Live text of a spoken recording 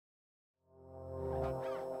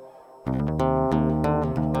All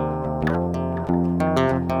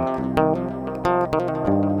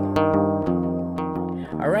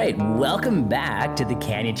right, welcome back to the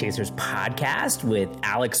Canyon Chasers podcast with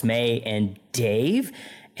Alex, Mae, and Dave.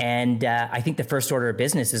 And I think the first order of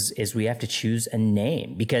business is we have to choose a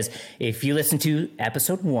name, because if you listen to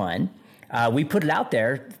episode 1, we put it out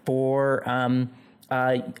there for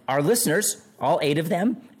our listeners, all 8 of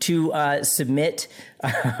them, to submit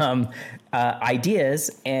ideas,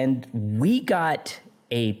 and we got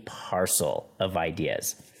a parcel of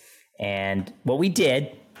ideas. And what we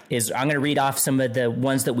did is I'm going to read off some of the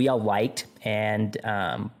ones that we all liked, and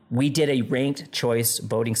we did a ranked choice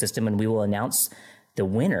voting system, and we will announce the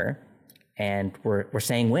winner. And we're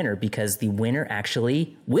saying winner because the winner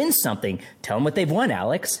actually wins something. Tell them what they've won,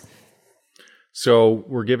 Alex. So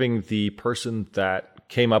we're giving the person that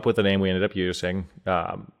came up with the name we ended up using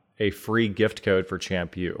a free gift code for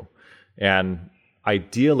Champ U. And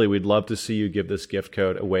ideally, we'd love to see you give this gift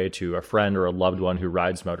code away to a friend or a loved one who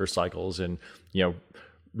rides motorcycles, and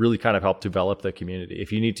really kind of help develop the community.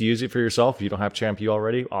 If you need to use it for yourself, if you don't have Champ U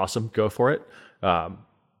already, awesome, go for it. But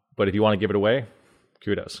if you want to give it away,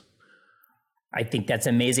 kudos. I think that's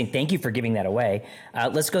amazing. Thank you for giving that away.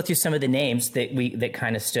 Let's go through some of the names that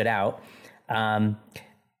kind of stood out.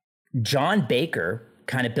 John Baker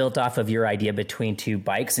kind of built off of your idea between two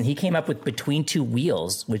bikes, and he came up with between two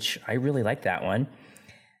wheels, which I really like that one.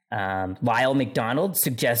 Lyle McDonald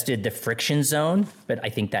suggested the friction zone, but I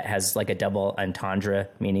think that has like a double entendre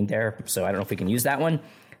meaning there, so I don't know if we can use that one.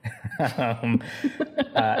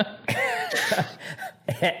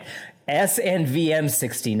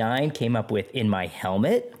 SNVM69 came up with In My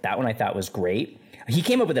Helmet. That one I thought was great. He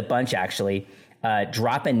came up with a bunch, actually.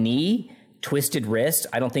 Drop a Knee, Twisted Wrist.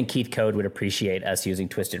 I don't think Keith Code would appreciate us using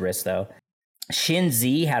Twisted Wrist, though. Shin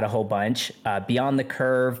Z had a whole bunch. Beyond the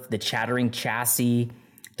Curve, the Chattering Chassis,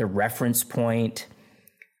 the Reference Point.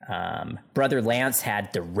 Brother Lance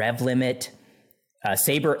had the Rev Limit.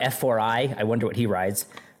 Saber F4I, I wonder what he rides.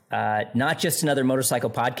 Not Just Another Motorcycle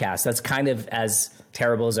Podcast. That's kind of as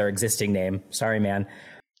terrible as our existing name. Sorry, man.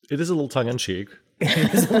 It is a little tongue-in-cheek.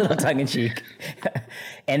 It is a little tongue-in-cheek.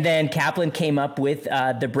 And then Kaplan came up with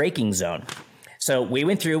the Braking Zone. So we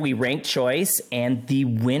went through, we ranked choice, and the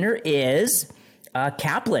winner is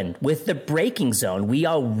Kaplan with the Braking Zone. We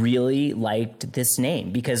all really liked this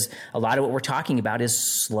name because a lot of what we're talking about is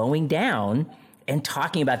slowing down and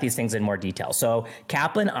talking about these things in more detail. So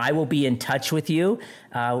Kaplan, I will be in touch with you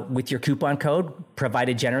with your coupon code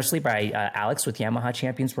provided generously by Alex with Yamaha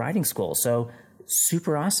Champions Riding School. So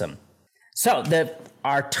super awesome. So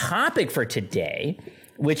our topic for today,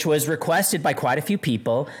 which was requested by quite a few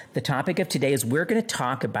people, the topic of today is we're going to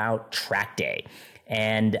talk about track day.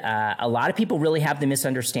 And a lot of people really have the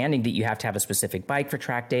misunderstanding that you have to have a specific bike for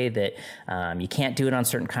track day, that you can't do it on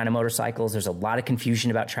certain kind of motorcycles. There's a lot of confusion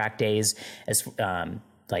about track days as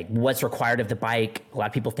like what's required of the bike. A lot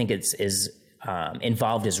of people think it's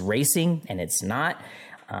involved as racing, and it's not.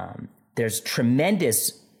 There's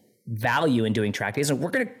tremendous value in doing track days, and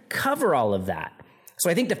we're going to cover all of that. So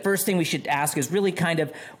I think the first thing we should ask is really kind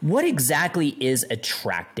of what exactly is a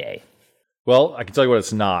track day? Well, I can tell you what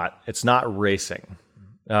it's not. It's not racing.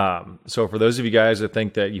 So for those of you guys that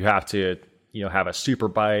think that you have to, have a super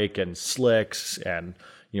bike and slicks and,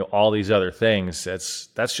 all these other things,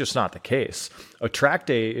 that's just not the case. A track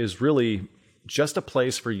day is really just a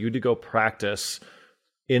place for you to go practice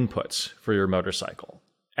inputs for your motorcycle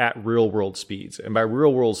at real world speeds. And by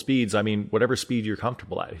real world speeds, I mean whatever speed you're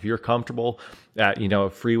comfortable at. If you're comfortable at,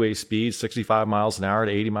 freeway speed, 65 miles an hour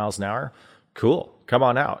to 80 miles an hour, cool. Come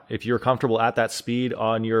on out. If you're comfortable at that speed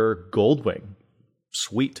on your Goldwing,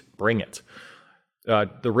 sweet, bring it.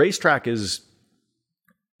 The racetrack is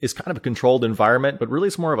kind of a controlled environment, but really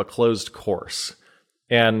it's more of a closed course.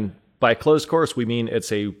 And by closed course, we mean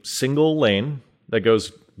it's a single lane that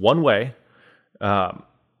goes one way,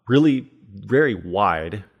 really very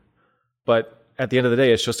wide. But at the end of the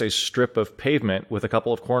day, it's just a strip of pavement with a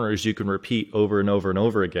couple of corners you can repeat over and over and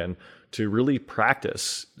over again to really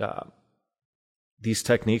practice these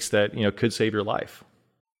techniques that could save your life.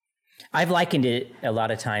 I've likened it a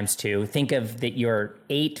lot of times to think of your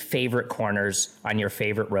 8 favorite corners on your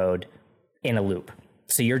favorite road in a loop.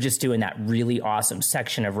 So you're just doing that really awesome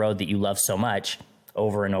section of road that you love so much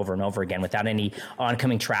over and over and over again without any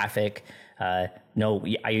oncoming traffic. No,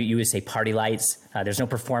 you would say party lights. There's no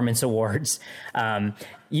performance awards.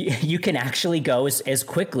 You can actually go as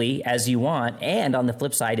quickly as you want. And on the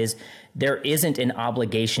flip side is there isn't an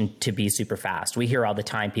obligation to be super fast. We hear all the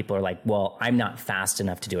time, people are like, well, I'm not fast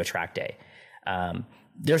enough to do a track day.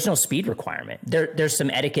 There's no speed requirement. There's some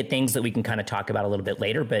etiquette things that we can kind of talk about a little bit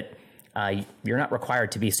later, but you're not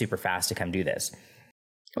required to be super fast to come do this.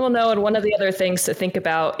 Well, no, and one of the other things to think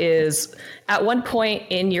about is at one point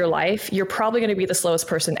in your life, you're probably going to be the slowest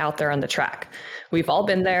person out there on the track. We've all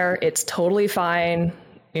been there. It's totally fine.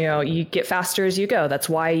 You know, you get faster as you go. That's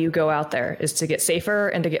why you go out there, is to get safer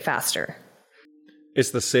and to get faster.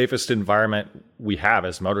 It's the safest environment we have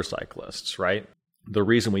as motorcyclists, right? The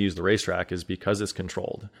reason we use the racetrack is because it's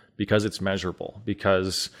controlled, because it's measurable,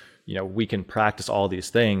 because, you know, we can practice all these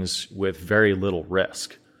things with very little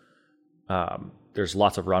risk. There's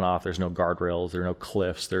lots of runoff. There's no guardrails. There are no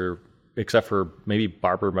cliffs. Except for maybe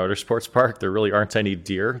Barber Motorsports Park, there really aren't any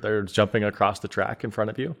deer that are jumping across the track in front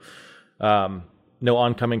of you. No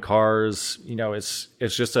oncoming cars. You know, it's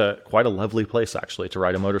just quite a lovely place actually to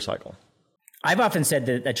ride a motorcycle. I've often said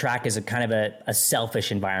that a track is a kind of a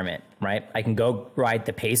selfish environment, right? I can go ride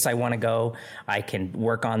the pace I want to go. I can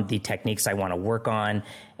work on the techniques I want to work on.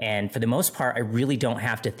 And for the most part, I really don't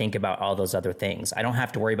have to think about all those other things. I don't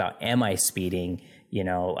have to worry about, am I speeding? You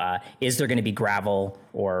know, is there going to be gravel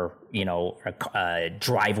or, you know, a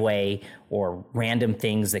driveway or random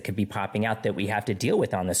things that could be popping out that we have to deal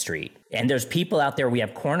with on the street? And there's people out there, we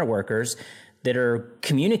have corner workers that are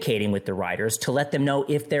communicating with the riders to let them know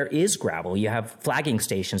if there is gravel. You have flagging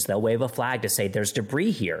stations. They'll wave a flag to say there's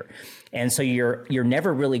debris here. And so you're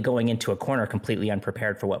never really going into a corner completely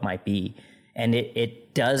unprepared for what might be. And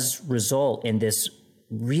it does result in this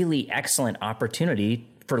really excellent opportunity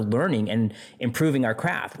for learning and improving our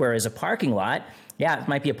craft. Whereas a parking lot, yeah, it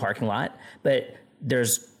might be a parking lot, but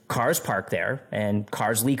there's cars parked there and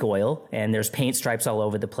cars leak oil and there's paint stripes all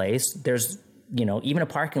over the place. There's, you know, even a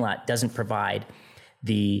parking lot doesn't provide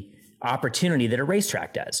the opportunity that a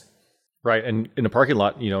racetrack does. Right. And in a parking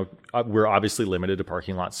lot, you know, we're obviously limited to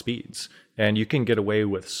parking lot speeds. And you can get away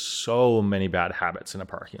with so many bad habits in a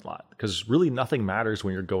parking lot because really nothing matters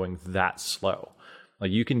when you're going that slow.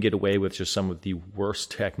 Like you can get away with just some of the worst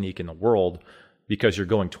technique in the world because you're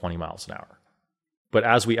going 20 miles an hour. But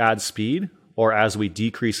as we add speed or as we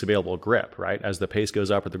decrease available grip, right, as the pace goes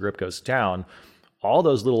up or the grip goes down, all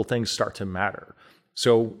those little things start to matter.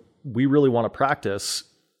 So we really want to practice,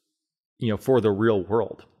 you know, for the real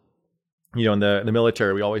world. You know, in the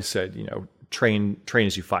military, we always said, you know, train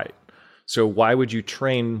as you fight. So why would you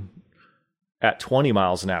train at 20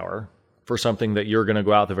 miles an hour for something that you're going to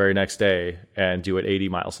go out the very next day and do at 80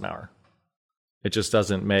 miles an hour? It just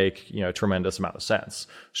doesn't make, you know, a tremendous amount of sense.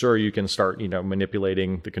 Sure, you can start, you know,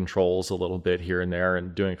 manipulating the controls a little bit here and there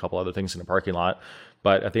and doing a couple other things in the parking lot.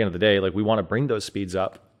 But at the end of the day, like we want to bring those speeds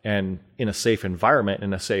up and in a safe environment,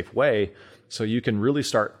 in a safe way, so you can really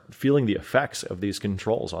start feeling the effects of these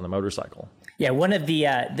controls on the motorcycle. Yeah, one of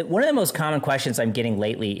the most common questions I'm getting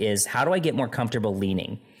lately is, how do I get more comfortable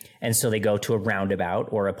leaning? And so they go to a roundabout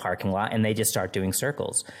or a parking lot and they just start doing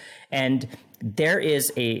circles. And there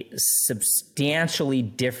is a substantially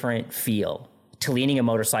different feel to leaning a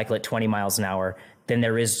motorcycle at 20 miles an hour than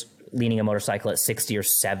there is leaning a motorcycle at 60 or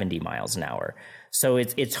 70 miles an hour. So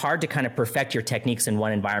it's hard to kind of perfect your techniques in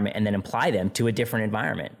one environment and then apply them to a different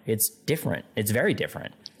environment. It's different. It's very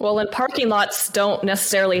different. Well, and parking lots don't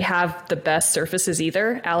necessarily have the best surfaces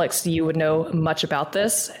either. Alex, you would know much about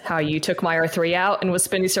this, how you took my R3 out and was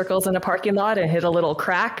spinning circles in a parking lot and hit a little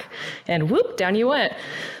crack and whoop, down you went.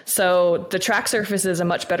 So the track surface is a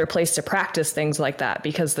much better place to practice things like that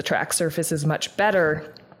because the track surface is much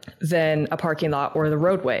better than a parking lot or the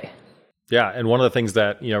roadway. Yeah, and one of the things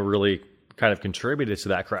that, you know, really kind of contributed to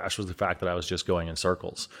that crash was the fact that I was just going in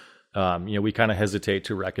circles. You know, we kind of hesitate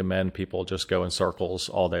to recommend people just go in circles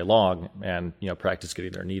all day long and, you know, practice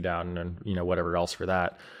getting their knee down and, you know, whatever else for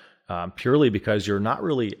that, purely because you're not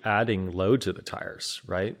really adding load to the tires,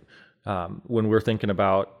 right? When we're thinking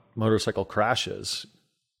about motorcycle crashes,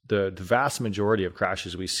 the vast majority of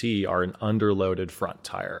crashes we see are an underloaded front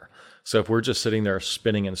tire. So if we're just sitting there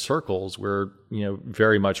spinning in circles, we're, you know,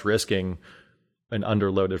 very much risking an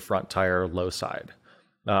underloaded front tire low side.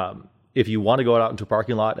 If you want to go out into a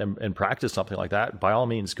parking lot and practice something like that, by all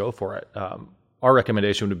means, go for it. Our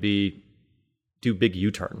recommendation would be do big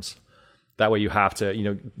U-turns. That way you have to, you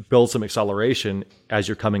know, build some acceleration as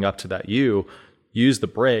you're coming up to that U, use the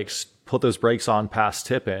brakes, put those brakes on past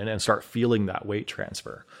tip in and start feeling that weight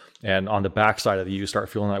transfer. And on the backside of the U, start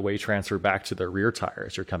feeling that weight transfer back to the rear tire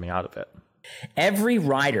as you're coming out of it. Every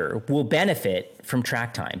rider will benefit from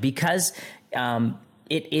track time because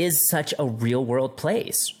it is such a real world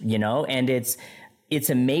place, you know, and it's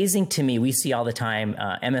amazing to me. We see all the time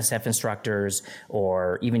MSF instructors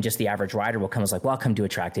or even just the average rider will come as like, well, I'll come do a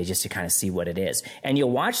track day just to kind of see what it is. And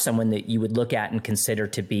you'll watch someone that you would look at and consider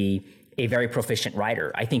to be a very proficient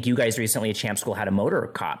rider. I think you guys recently at Champ School had a motor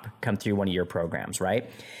cop come through one of your programs, right?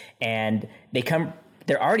 And they come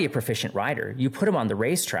they're already a proficient rider. You put them on the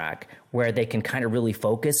racetrack where they can kind of really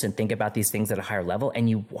focus and think about these things at a higher level, and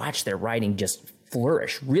you watch their riding just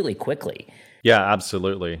flourish really quickly. Yeah,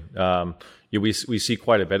 absolutely. We see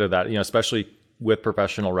quite a bit of that, especially with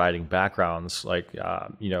professional riding backgrounds, like,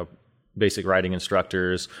 basic riding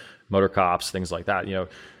instructors, motor cops, things like that,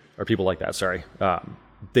 or people like that, sorry.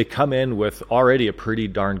 They come in with already a pretty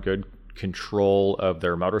darn good control of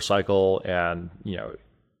their motorcycle and,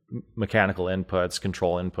 mechanical inputs,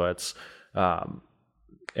 control inputs. And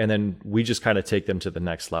then we just kind of take them to the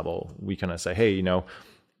next level. We kind of say, hey,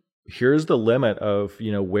 here's the limit of,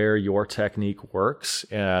 where your technique works,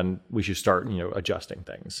 and we should start, adjusting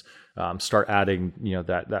things, start adding,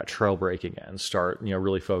 that trail braking in, start,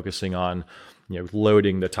 really focusing on,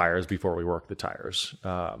 loading the tires before we work the tires.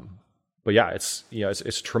 But yeah, it's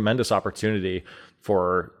a tremendous opportunity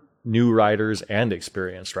for new riders and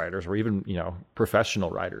experienced riders, or even,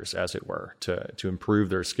 professional riders, as it were, to improve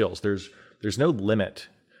their skills. There's no limit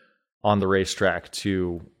on the racetrack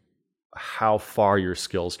to how far your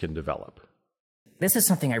skills can develop. This is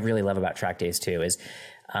something I really love about track days too, is,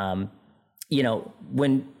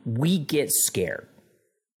 when we get scared,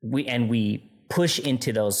 we push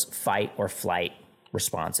into those fight or flight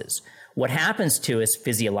responses, what happens to us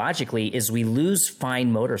physiologically is we lose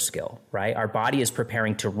fine motor skill, right? Our body is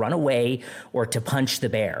preparing to run away or to punch the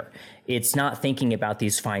bear. It's not thinking about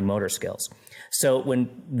these fine motor skills. So when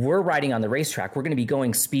we're riding on the racetrack, we're going to be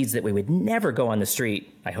going speeds that we would never go on the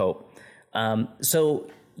street, I hope. So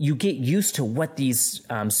you get used to what these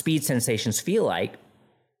speed sensations feel like.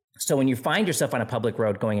 So when you find yourself on a public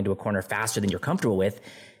road going into a corner faster than you're comfortable with,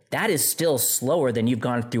 that is still slower than you've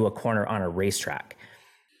gone through a corner on a racetrack.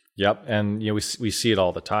 Yep, and we see it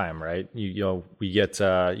all the time, right? You get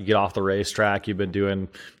off the racetrack, you've been doing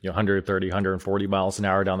 130, 140 miles an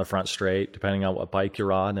hour down the front straight, depending on what bike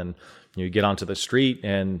you're on, and you get onto the street,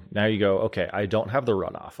 and now you go, okay, I don't have the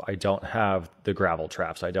runoff, I don't have the gravel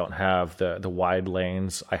traps, I don't have the wide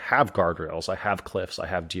lanes, I have guardrails, I have cliffs, I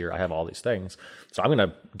have deer, I have all these things, so I'm going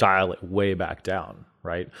to dial it way back down,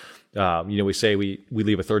 right? We say we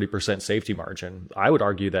leave a 30% safety margin. I would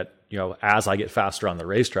argue that, as I get faster on the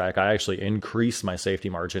racetrack, I actually increase my safety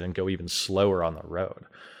margin and go even slower on the road.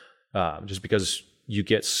 Just because you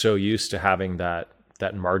get so used to having that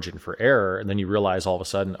margin for error, and then you realize all of a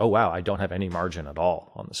sudden, oh wow, I don't have any margin at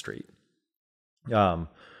all on the street.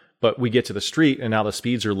 But we get to the street and now the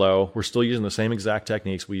speeds are low. We're still using the same exact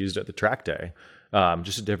techniques we used at the track day.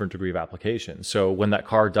 Just a different degree of application. So when that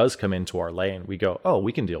car does come into our lane, we go, oh,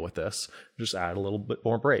 we can deal with this. Just add a little bit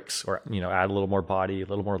more brakes, or add a little more body, a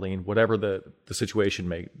little more lean, whatever the situation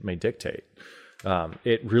may dictate.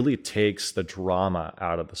 It really takes the drama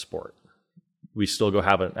out of the sport. We still go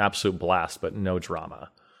have an absolute blast, but no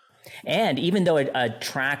drama. And even though a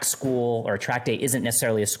track school or a track day isn't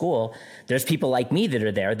necessarily a school, there's people like me that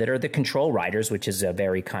are there that are the control riders, which is a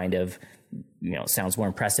very kind of, sounds more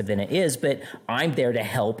impressive than it is, but I'm there to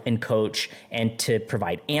help and coach and to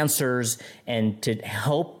provide answers and to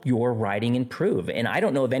help your riding improve. And I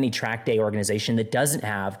don't know of any track day organization that doesn't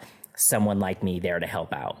have someone like me there to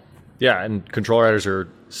help out. Yeah, and control riders are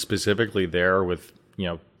specifically there with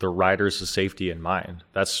the rider's safety in mind.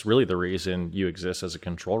 That's really the reason you exist as a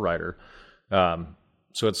control rider.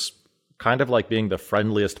 So it's kind of like being the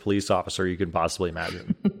friendliest police officer you can possibly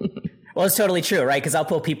imagine. Well, it's totally true, right? Because I'll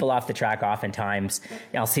pull people off the track oftentimes.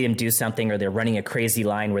 I'll see them do something, or they're running a crazy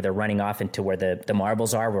line where they're running off into where the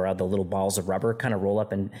marbles are, where all the little balls of rubber kind of roll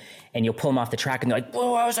up, and you'll pull them off the track, and they're like,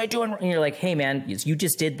 whoa, what was I doing? And you're like, hey, man, you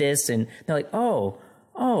just did this. And they're like, oh,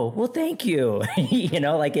 well, thank you.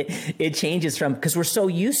 It changes from, because we're so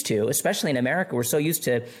used to, especially in America, we're so used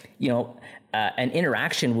to, an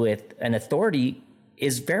interaction with an authority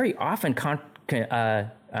is very often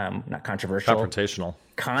not controversial.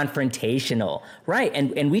 Confrontational. Right.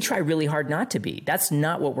 And we try really hard not to be. That's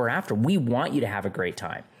not what we're after. We want you to have a great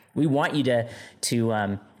time. We want you to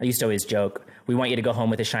I used to always joke, we want you to go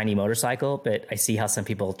home with a shiny motorcycle, but I see how some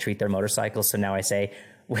people treat their motorcycles. So now I say,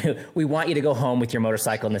 we want you to go home with your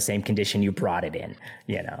motorcycle in the same condition you brought it in,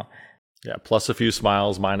 Yeah, plus a few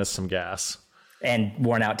smiles, minus some gas. And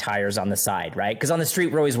worn out tires on the side, right? Because on the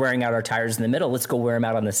street, we're always wearing out our tires in the middle. Let's go wear them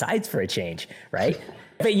out on the sides for a change, right?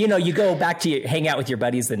 But you go back to hang out with your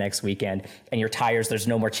buddies the next weekend, and your tires, there's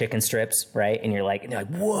no more chicken strips, right? And they're like,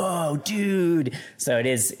 whoa, dude. So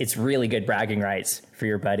it's really good bragging rights for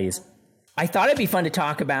your buddies. I thought it'd be fun to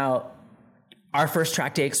talk about our first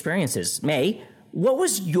track day experiences. Mae, what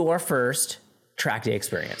was your first track day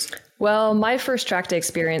experience? Well, my first track day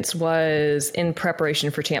experience was in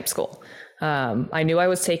preparation for champ school. I knew I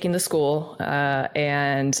was taking the school,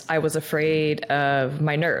 and I was afraid of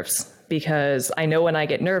my nerves because I know when I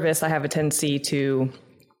get nervous, I have a tendency to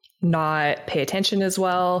not pay attention as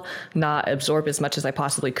well, not absorb as much as I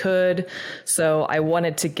possibly could. So I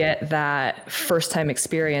wanted to get that first time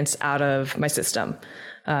experience out of my system.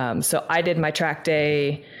 So I did my track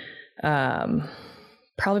day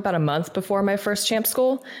probably about a month before my first champ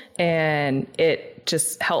school, and it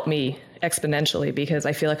just helped me exponentially because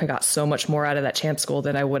I feel like I got so much more out of that champ school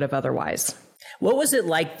than I would have otherwise. What was it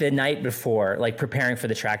like the night before, like preparing for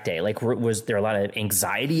the track day? Like, was there a lot of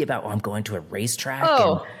anxiety about, I'm going to a racetrack?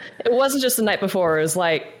 Oh, it wasn't just the night before. It was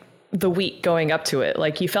like the week going up to it.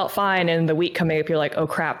 Like, you felt fine, and the week coming up, you're like, oh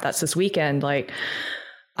crap, that's this weekend. Like,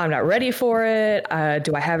 I'm not ready for it.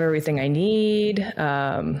 Do I have everything I need?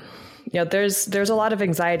 There's a lot of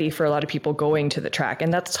anxiety for a lot of people going to the track,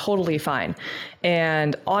 and that's totally fine.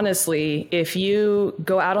 And honestly, if you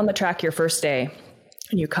go out on the track your first day,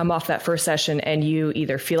 and you come off that first session and you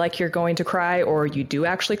either feel like you're going to cry or you do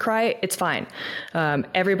actually cry, it's fine.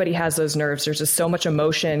 Everybody has those nerves. There's just so much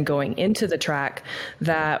emotion going into the track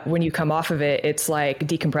that when you come off of it, it's like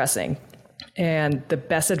decompressing. And the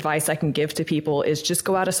best advice I can give to people is just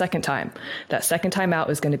go out a second time. That second time out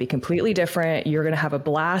is going to be completely different. You're going to have a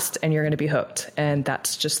blast and you're going to be hooked. And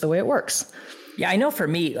that's just the way it works. Yeah, I know for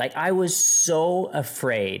me, like, I was so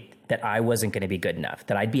afraid that I wasn't going to be good enough,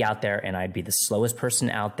 that I'd be out there and I'd be the slowest person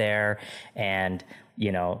out there. And,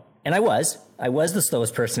 and I was the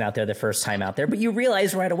slowest person out there the first time out there, but you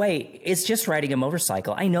realize right away, it's just riding a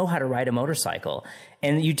motorcycle. I know how to ride a motorcycle.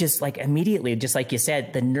 And you just like immediately, just like you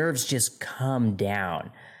said, the nerves just come down,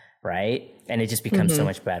 right? And it just becomes so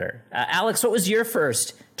much better. Alex, what was your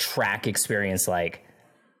first track experience like?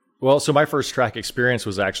 Well, so my first track experience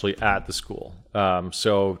was actually at the school.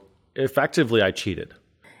 So effectively I cheated.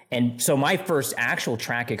 And so my first actual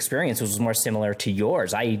track experience was more similar to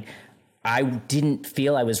yours. I didn't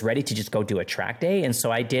feel I was ready to just go do a track day. And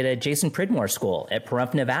so I did a Jason Pridmore school at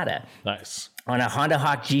Pahrump, Nevada. Nice. On a Honda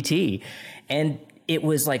Hawk GT. And it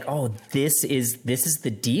was like, oh, this is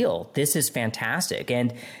the deal. This is fantastic.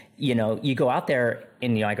 And, you go out there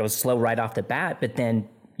and, I go slow right off the bat, but then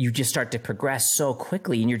you just start to progress so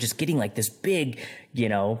quickly and you're just getting like this big,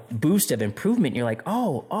 boost of improvement. You're like,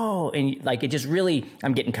 oh, and like, it just really,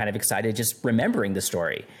 I'm getting kind of excited just remembering the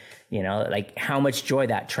story, like how much joy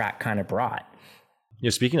that track kind of brought.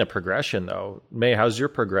 Speaking of progression though, Mae, how's your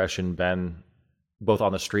progression been both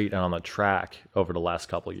on the street and on the track over the last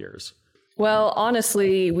couple of years? Well,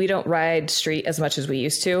 honestly, we don't ride street as much as we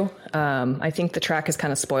used to. I think the track has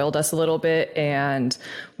kind of spoiled us a little bit. And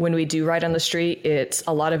when we do ride on the street, it's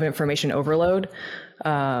a lot of information overload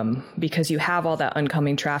because you have all that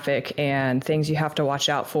oncoming traffic and things you have to watch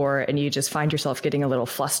out for. And you just find yourself getting a little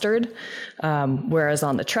flustered. Whereas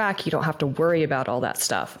on the track, you don't have to worry about all that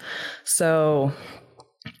stuff. So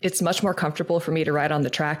it's much more comfortable for me to ride on the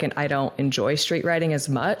track, and I don't enjoy street riding as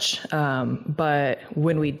much. But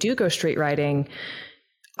when we do go street riding,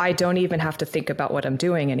 I don't even have to think about what I'm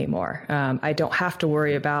doing anymore. I don't have to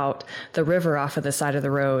worry about the river off of the side of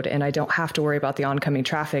the road, and I don't have to worry about the oncoming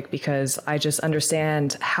traffic because I just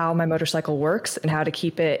understand how my motorcycle works and how to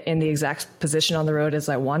keep it in the exact position on the road as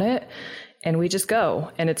I want it. And we just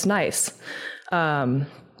go, and it's nice.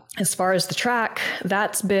 As far as the track,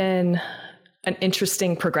 that's been an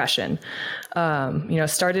interesting progression.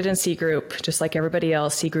 Started in C group, just like everybody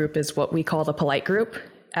else. C group is what we call the polite group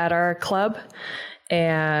at our club,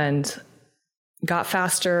 and got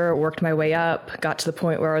faster, worked my way up, got to the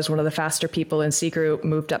point where I was one of the faster people in C group,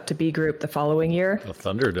 moved up to B group the following year. The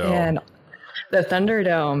Thunderdome. And the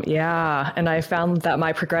Thunderdome, yeah. And I found that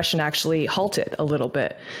my progression actually halted a little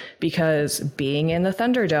bit because being in the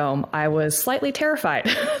Thunderdome, I was slightly terrified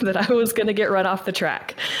that I was going to get run off the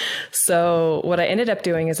track. So what I ended up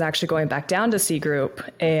doing is actually going back down to C group,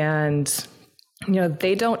 and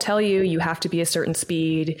they don't tell you have to be a certain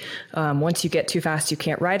speed. Once you get too fast, you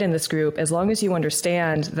can't ride in this group. As long as you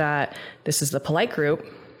understand that this is the polite group,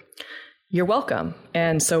 you're welcome.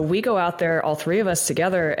 And so we go out there, all three of us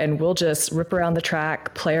together, and we'll just rip around the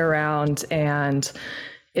track, play around. And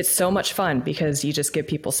it's so much fun because you just give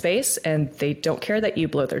people space and they don't care that you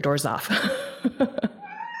blow their doors off.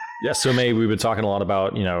 Yeah. So Mae, we've been talking a lot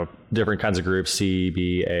about, different kinds of groups, C,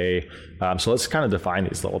 B, A. So let's kind of define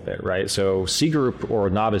these a little bit, right? So C group, or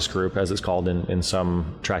novice group, as it's called in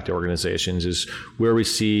some track day organizations, is where we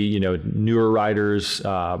see, newer riders,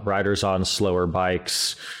 riders on slower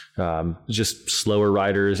bikes, just slower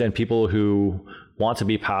riders, and people who want to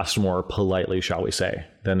be passed more politely, shall we say,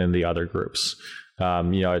 than in the other groups. At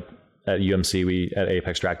UMC, at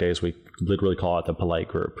Apex Trackdays, we literally call it the polite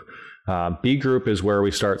group. B group is where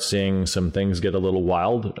we start seeing some things get a little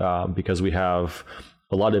wild because we have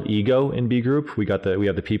a lot of ego in B group. We have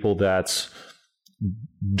the people that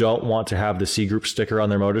don't want to have the C group sticker on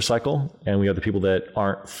their motorcycle, and we have the people that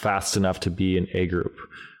aren't fast enough to be in A group,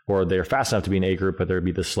 or they're fast enough to be in A group, but they'd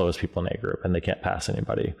be the slowest people in A group, and they can't pass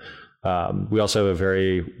anybody. We also have a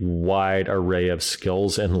very wide array of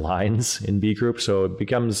skills and lines in B group, so it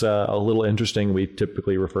becomes a little interesting. We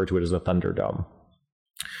typically refer to it as a Thunderdome.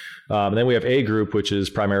 And then we have A group, which is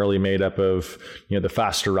primarily made up of the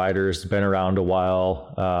faster riders, been around a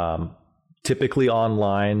while, typically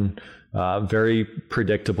online, very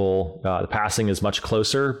predictable. The passing is much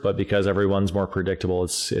closer, but because everyone's more predictable,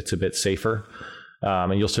 it's a bit safer.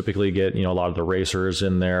 And you'll typically get a lot of the racers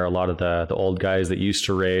in there, a lot of the old guys that used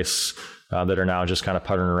to race that are now just kind of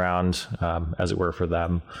puttering around, as it were, for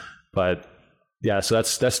them. But yeah, so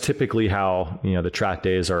that's typically how the track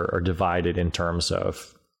days are divided in terms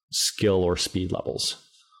of skill or speed levels.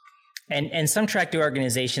 And some track day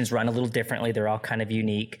organizations run a little differently. They're all kind of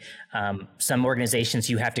unique. Some organizations,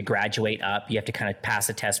 you have to graduate up. You have to kind of pass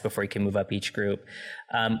a test before you can move up each group.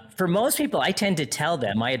 For most people, I tend to tell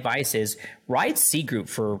them, my advice is ride C group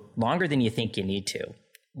for longer than you think you need to.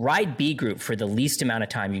 Ride B group for the least amount of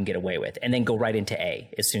time you can get away with, and then go right into A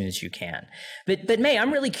as soon as you can. But Mae,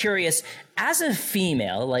 I'm really curious, as a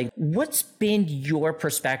female, like, what's been your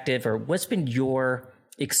perspective, or what's been your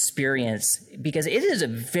experience, because it is a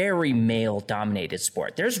very male dominated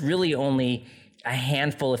sport. There's really only a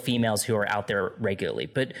handful of females who are out there regularly.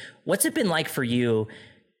 But what's it been like for you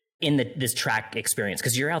in this track experience?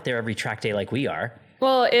 Because you're out there every track day like we are.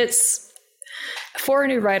 Well, for a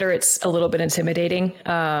new rider, it's a little bit intimidating.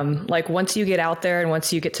 Like once you get out there and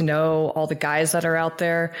once you get to know all the guys that are out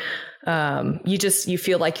there, you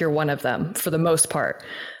feel like you're one of them for the most part.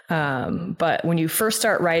 But when you first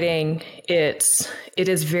start riding, it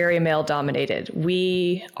is very male dominated.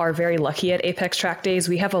 We are very lucky at Apex Track Days.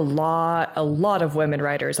 We have a lot of women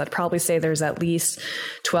riders. I'd probably say there's at least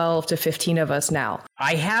 12 to 15 of us now.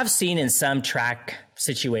 I have seen in some track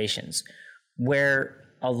situations where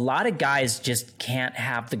a lot of guys just can't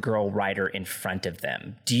have the girl rider in front of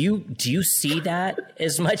them. Do you see that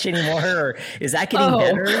as much anymore, or is that getting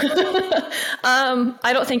better?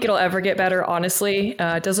 I don't think it'll ever get better, honestly.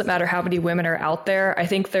 It doesn't matter how many women are out there. I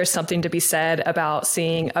think there's something to be said about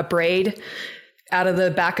seeing a braid out of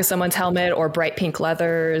the back of someone's helmet, or bright pink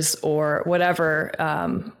leathers, or whatever.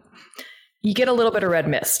 You get a little bit of red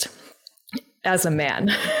mist as a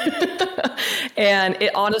man. And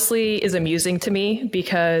it honestly is amusing to me,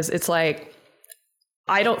 because it's like,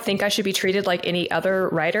 I don't think I should be treated like any other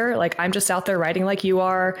rider. Like, I'm just out there riding like you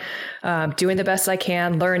are, doing the best I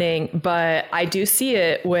can, learning. But I do see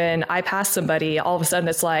it when I pass somebody. All of a sudden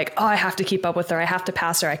it's like, oh, I have to keep up with her. I have to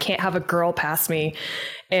pass her. I can't have a girl pass me.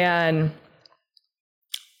 And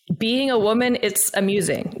being a woman, it's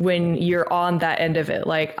amusing when you're on that end of it.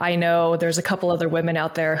 Like, I know there's a couple other women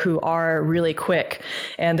out there who are really quick,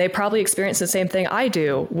 and they probably experience the same thing I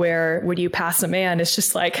do, where when you pass a man, it's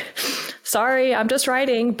just like, sorry, I'm just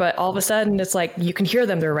riding. But all of a sudden it's like, you can hear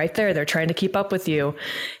them. They're right there. They're trying to keep up with you.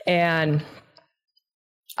 And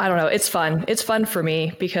I don't know. It's fun. It's fun for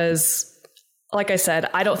me because, like I said,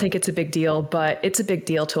 I don't think it's a big deal, but it's a big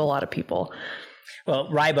deal to a lot of people. Well,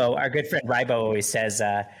 Rybo, our good friend Rybo, always says,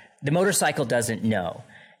 the motorcycle doesn't know.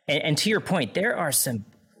 And to your point, there are some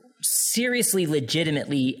seriously,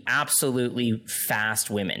 legitimately, absolutely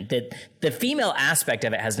fast women. The female aspect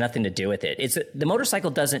of it has nothing to do with it. It's the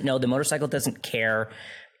motorcycle doesn't know. The motorcycle doesn't care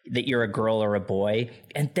that you're a girl or a boy,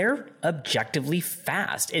 and they're objectively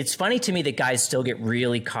fast. It's funny to me that guys still get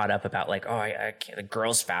really caught up about, like, oh, I can't, the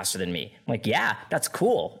girl's faster than me. I'm like, yeah, that's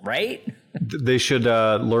cool, right? They should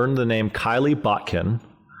learn the name Kylie Botkin,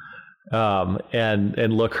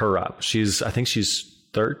 and look her up. I think she's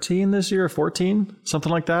 13 this year, or 14,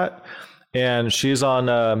 something like that. And she's on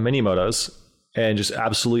mini motos and just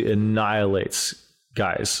absolutely annihilates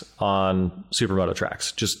guys on supermoto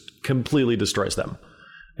tracks, just completely destroys them.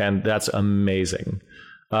 And that's amazing.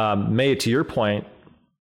 Mae, to your point,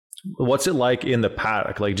 what's it like in the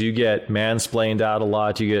paddock? Like, do you get mansplained out a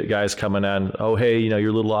lot? Do you get guys coming in, oh, hey, you're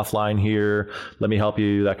a little offline here, let me help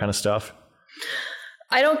you, that kind of stuff?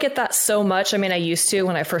 I don't get that so much. I mean, I used to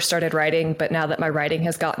when I first started riding, but now that my riding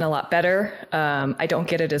has gotten a lot better, I don't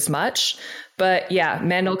get it as much. But yeah,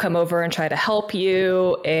 men will come over and try to help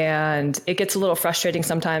you. And it gets a little frustrating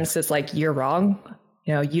sometimes. It's like, you're wrong.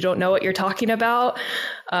 You don't know what you're talking about.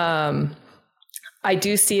 I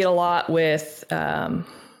do see it a lot with,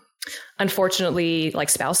 unfortunately, like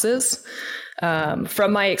spouses.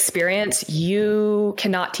 From my experience, you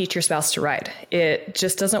cannot teach your spouse to ride. It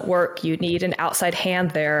just doesn't work. You need an outside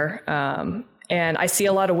hand there. And I see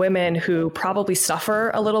a lot of women who probably suffer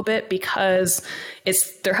a little bit because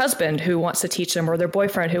it's their husband who wants to teach them or their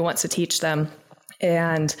boyfriend who wants to teach them.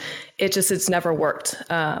 And it's never worked.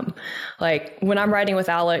 Like when I'm riding with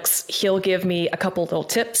Alex, he'll give me a couple little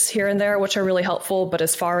tips here and there, which are really helpful. But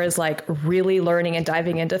as far as like really learning and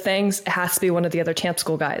diving into things, it has to be one of the other Champ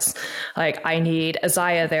School guys. Like I need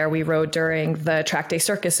Isaiah there. We rode during the Trackday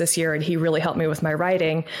circus this year, and he really helped me with my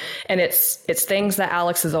riding. And it's things that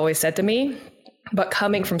Alex has always said to me, but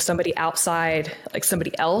coming from somebody outside, like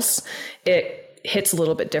somebody else, it hits a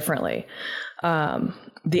little bit differently.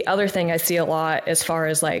 The other thing I see a lot as far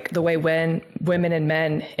as like the way when women and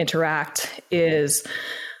men interact is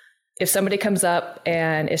if somebody comes up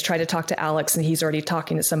and is trying to talk to Alex and he's already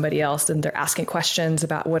talking to somebody else and they're asking questions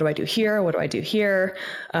about what do I do here? What do I do here?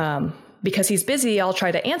 Because he's busy, I'll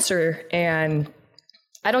try to answer and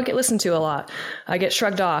I don't get listened to a lot. I get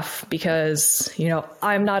shrugged off because,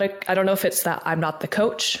 I don't know if it's that I'm not the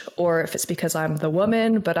coach or if it's because I'm the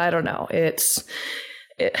woman, but I don't know.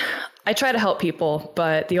 I try to help people,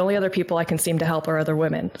 but the only other people I can seem to help are other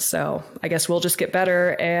women. So I guess we'll just get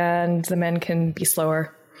better and the men can be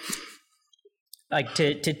slower. Like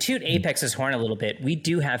to toot Apex's horn a little bit, we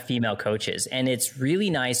do have female coaches, and it's really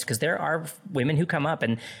nice because there are women who come up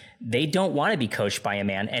and they don't want to be coached by a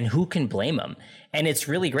man, and who can blame them? And it's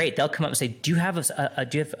really great. They'll come up and say, do you have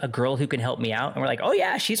a girl who can help me out? And we're like, oh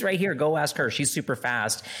yeah, she's right here. Go ask her. She's super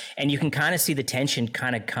fast. And you can kind of see the tension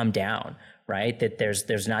kind of come down, right? That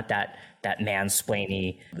there's not that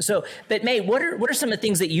mansplaining. So, but Mae, what are some of the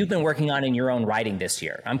things that you've been working on in your own writing this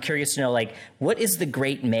year? I'm curious to know, like, what is the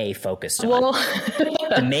great Mae focused on? Well,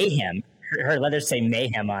 the mayhem. Her letters say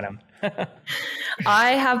mayhem on them.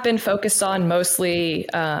 I have been focused on mostly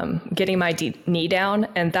getting my knee down.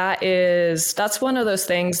 And that's one of those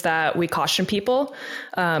things that we caution people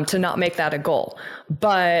to not make that a goal.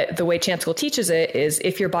 But the way Champ School teaches it is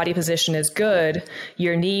if your body position is good,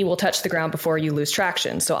 your knee will touch the ground before you lose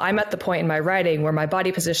traction. So I'm at the point in my riding where my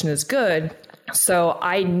body position is good. So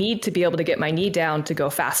I need to be able to get my knee down to go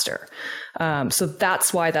faster. So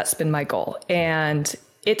that's why that's been my goal. And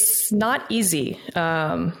it's not easy.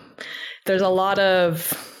 There's a lot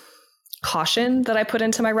of caution that I put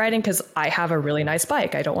into my riding because I have a really nice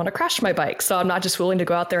bike. I don't want to crash my bike. So I'm not just willing to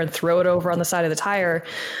go out there and throw it over on the side of the tire.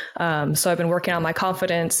 So I've been working on my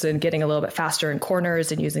confidence and getting a little bit faster in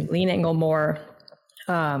corners and using lean angle more.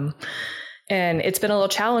 And it's been a little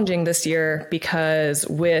challenging this year because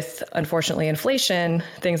with, unfortunately, inflation,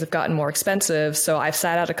 things have gotten more expensive. So I've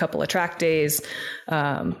sat out a couple of track days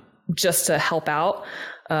just to help out.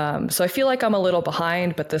 So I feel like I'm a little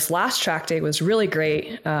behind, but this last track day was really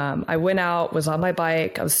great. I went out, was on my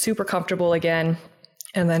bike. I was super comfortable again.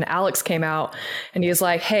 And then Alex came out and he was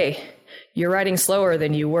like, hey, you're riding slower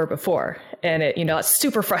than you were before. And it's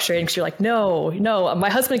super frustrating because you're like, no, my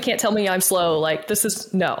husband can't tell me I'm slow. Like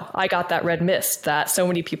I got that red mist that so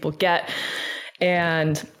many people get.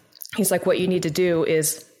 And he's like, what you need to do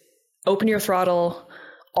is open your throttle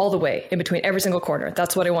all the way in between every single corner.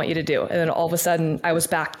 That's what I want you to do. And then all of a sudden I was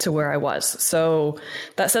back to where I was. So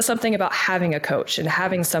that says something about having a coach and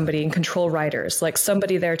having somebody in control riders, like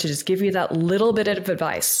somebody there to just give you that little bit of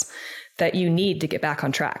advice that you need to get back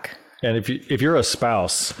on track. And if you're a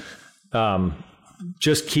spouse,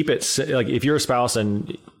 just keep it like if you're a spouse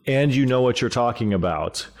and you know what you're talking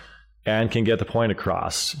about and can get the point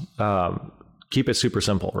across, keep it super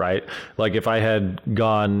simple, right? Like if I had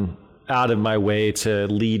gone out of my way to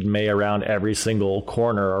lead Mae around every single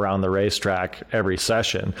corner around the racetrack every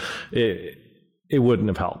session, it wouldn't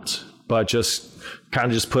have helped. But just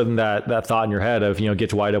kind of putting that thought in your head of, get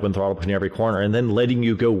to wide open throttle between every corner and then letting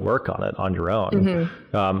you go work on it on your own.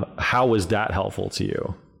 Mm-hmm. How was that helpful to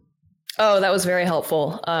you? Oh, that was very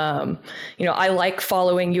helpful. I like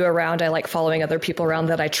following you around. I like following other people around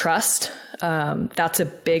that I trust. That's a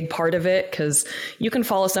big part of it because you can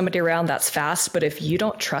follow somebody around that's fast, but if you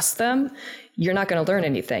don't trust them, you're not going to learn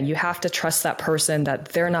anything. You have to trust that person that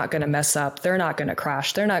they're not going to mess up. They're not going to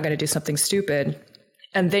crash. They're not going to do something stupid.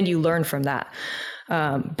 And then you learn from that.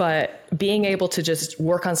 But being able to just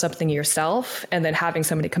work on something yourself and then having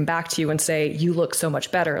somebody come back to you and say, you look so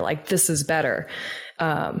much better, like this is better.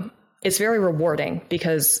 It's very rewarding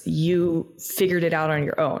because you figured it out on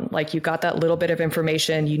your own. Like you got that little bit of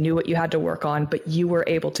information, you knew what you had to work on, but you were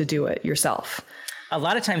able to do it yourself. A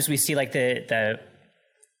lot of times we see like the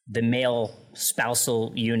male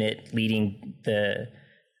spousal unit leading their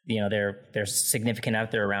significant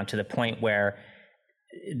other around to the point where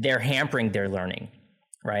they're hampering their learning,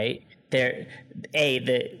 right?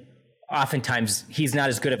 Oftentimes he's not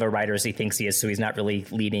as good of a rider as he thinks he is, so he's not really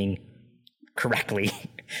leading correctly.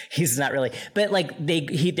 He's not really, but like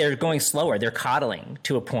they're going slower. They're coddling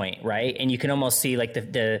to a point, right? And you can almost see like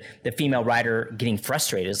the female rider getting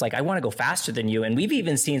frustrated. It's like, I want to go faster than you. And we've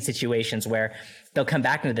even seen situations where they'll come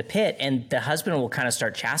back into the pit and the husband will kind of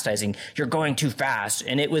start chastising, you're going too fast.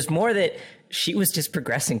 And it was more that she was just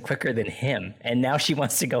progressing quicker than him. And now she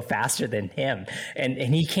wants to go faster than him. And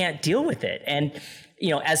he can't deal with it. And, you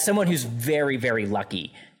know, as someone who's very, very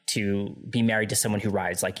lucky to be married to someone who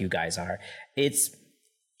rides like you guys are, it's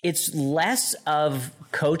less of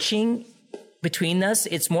coaching between us.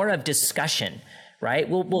 It's more of discussion, right?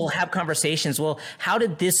 We'll have conversations. Well, how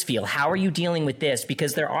did this feel? How are you dealing with this?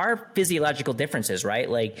 Because there are physiological differences, right?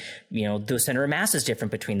 Like, you know, the center of mass is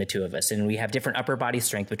different between the two of us, and we have different upper body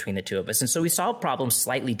strength between the two of us. And so we solve problems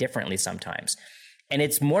slightly differently sometimes. And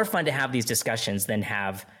it's more fun to have these discussions than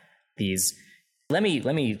have these, let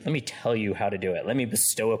me tell you how to do it. Let me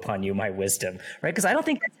bestow upon you my wisdom, right? Because I don't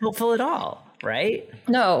think that's helpful at all. Right?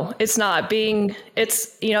 No, it's not.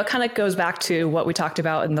 It kind of goes back to what we talked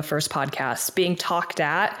about in the first podcast. Being talked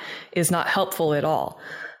at is not helpful at all.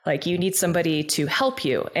 Like, you need somebody to help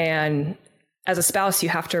you. And as a spouse, you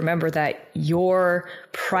have to remember that your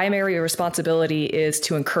primary responsibility is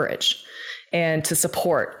to encourage and to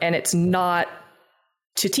support. And it's not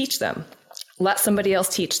to teach them. Let somebody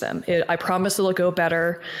else teach them. I promise it'll go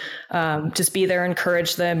better. Just be there,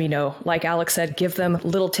 encourage them. You know, like Alex said, give them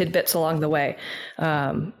little tidbits along the way.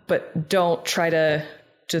 But don't try to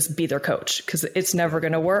just be their coach, because it's never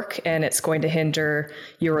going to work, and it's going to hinder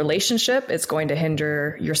your relationship. It's going to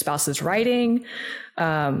hinder your spouse's riding.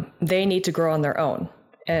 They need to grow on their own.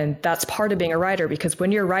 And that's part of being a rider, because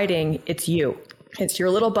when you're riding, it's you. It's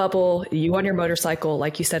your little bubble, you on your motorcycle.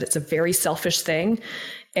 Like you said, it's a very selfish thing.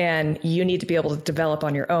 And you need to be able to develop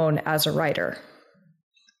on your own as a rider.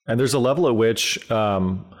 And there's a level at which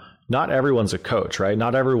not everyone's a coach, right?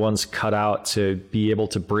 Not everyone's cut out to be able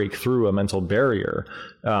to break through a mental barrier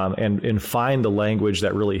and find the language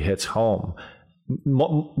that really hits home.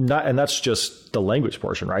 And that's just the language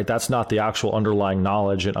portion, right? That's not the actual underlying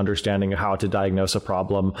knowledge and understanding of how to diagnose a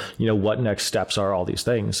problem, you know, what next steps are, all these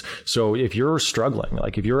things. So if you're struggling,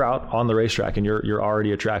 like if you're out on the racetrack and you're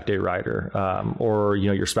already a track day rider, or, you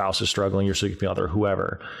know, your spouse is struggling, your significant other,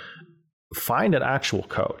 whoever, find an actual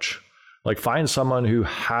coach. Like, find someone who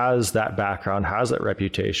has that background, has that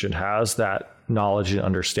reputation, has that knowledge and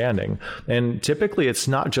understanding. And typically it's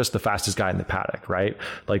not just the fastest guy in the paddock, right?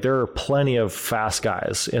 Like, there are plenty of fast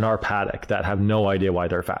guys in our paddock that have no idea why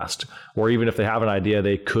they're fast. Or even if they have an idea,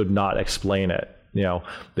 they could not explain it. You know,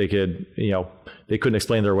 they couldn't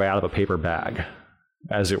explain their way out of a paper bag,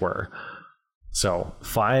 as it were. So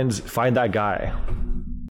find that guy.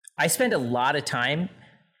 I spend a lot of time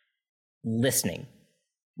listening,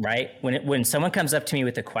 right? When someone comes up to me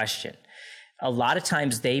with a question, a lot of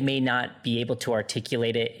times they may not be able to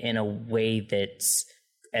articulate it in a way that's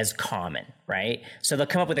as common, right? So they'll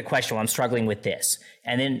come up with a question, well, I'm struggling with this.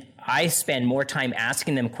 And then I spend more time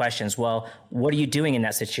asking them questions. Well, what are you doing in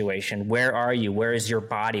that situation? Where are you? Where is your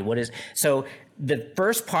body? So the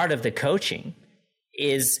first part of the coaching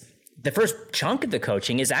is, the first chunk of the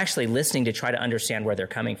coaching is actually listening to try to understand where they're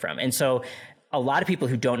coming from. And so a lot of people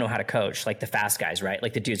who don't know how to coach, like the fast guys, right?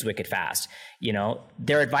 Like the dude's wicked fast, you know,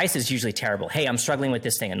 their advice is usually terrible. Hey, I'm struggling with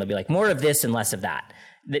this thing. And they'll be like, more of this and less of that.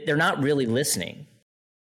 They're not really listening.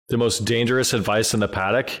 The most dangerous advice in the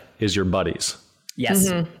paddock is your buddies. Yes.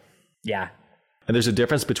 Mm-hmm. Yeah. And there's a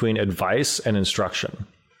difference between advice and instruction.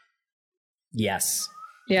 Yes.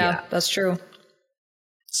 Yeah, that's true.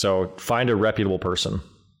 So find a reputable person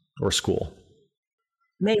or school.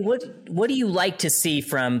 Mae, what do you like to see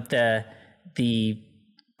from the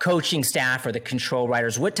coaching staff or the control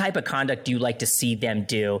riders? What type of conduct do you like to see them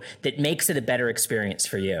do that makes it a better experience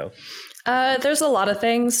for you? There's a lot of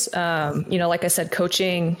things, like I said,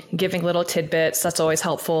 coaching, giving little tidbits, that's always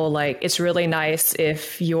helpful. Like, it's really nice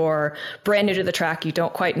if you're brand new to the track, you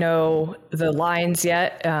don't quite know the lines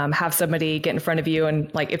yet, have somebody get in front of you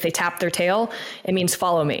and, like, if they tap their tail, it means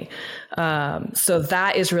follow me. So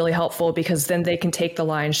that is really helpful, because then they can take the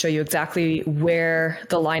line, show you exactly where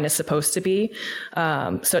the line is supposed to be.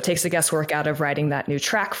 So it takes the guesswork out of riding that new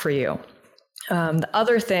track for you. The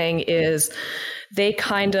other thing is they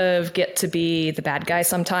kind of get to be the bad guy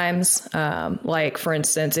sometimes. Like, for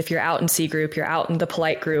instance, if you're out in C group, you're out in the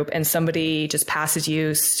polite group, and somebody just passes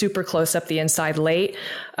you super close up the inside late.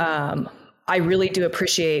 I really do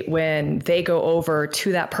appreciate when they go over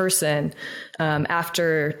to that person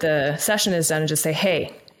after the session is done and just say,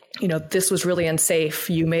 hey, this was really unsafe.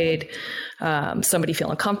 You made somebody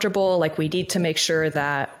feel uncomfortable. Like, we need to make sure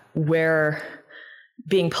that we're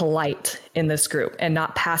being polite in this group and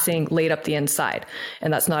not passing late up the inside.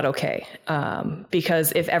 And that's not okay.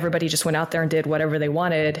 Because if everybody just went out there and did whatever they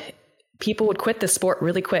wanted, people would quit this sport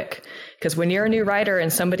really quick. Because when you're a new rider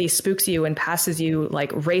and somebody spooks you and passes you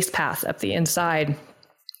like race pass up the inside,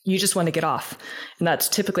 you just want to get off. And that's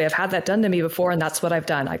typically, I've had that done to me before, and that's what I've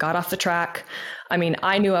done. I got off the track. I mean,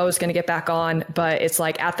 I knew I was going to get back on, but it's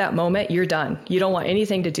like at that moment, you're done. You don't want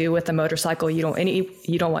anything to do with the motorcycle. You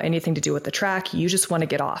don't want anything to do with the track. You just want to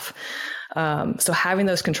get off. So having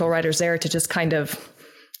those control riders there to just kind of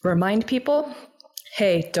remind people,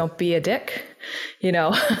 hey, don't be a dick,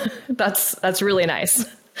 that's really nice.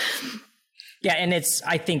 Yeah. And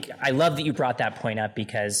I love that you brought that point up,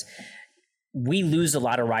 because we lose a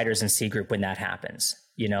lot of riders in C group when that happens.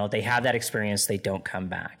 They have that experience, they don't come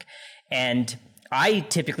back. And I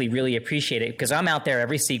typically really appreciate it because I'm out there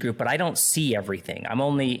every C group, but I don't see everything. I'm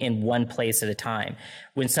only in one place at a time.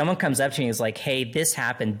 When someone comes up to me and is like, hey, this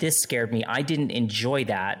happened, this scared me, I didn't enjoy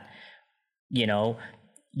that,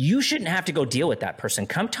 you shouldn't have to go deal with that person.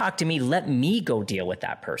 Come talk to me, let me go deal with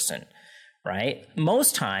that person, right?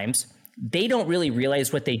 Most times, they don't really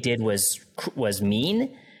realize what they did was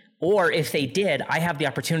mean. Or if they did, I have the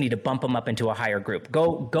opportunity to bump them up into a higher group.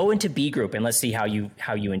 Go into B group and let's see how you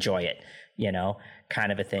enjoy it,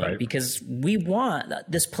 kind of a thing. Right. Because we want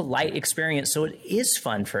this polite experience, so it is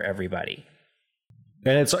fun for everybody.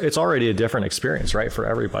 And it's already a different experience, right, for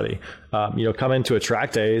everybody. Come into a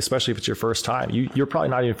track day, especially if it's your first time, you're probably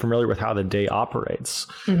not even familiar with how the day operates.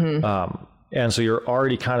 Mm-hmm. And so you're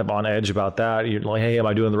already kind of on edge about that. You're like, hey, am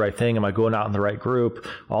I doing the right thing? Am I going out in the right group?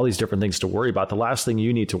 All these different things to worry about. The last thing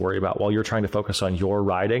you need to worry about while you're trying to focus on your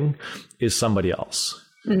riding is somebody else.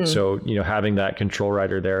 Mm-hmm. So, having that control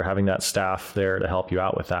rider there, having that staff there to help you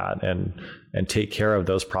out with that and take care of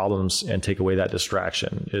those problems and take away that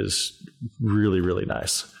distraction is really, really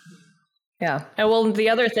nice. Yeah. And well, the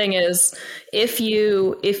other thing is if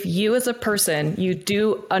you as a person, you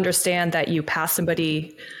do understand that you pass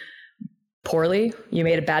somebody poorly, you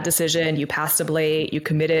made a bad decision, you passed a blade, you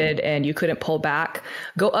committed and you couldn't pull back,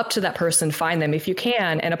 go up to that person, find them if you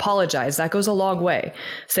can, and apologize. That goes a long way.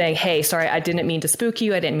 Saying, hey, sorry, I didn't mean to spook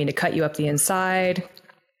you. I didn't mean to cut you up the inside.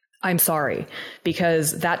 I'm sorry.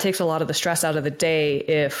 Because that takes a lot of the stress out of the day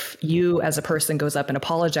if you as a person goes up and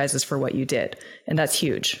apologizes for what you did. And that's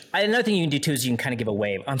huge. Another thing you can do too is you can kind of give a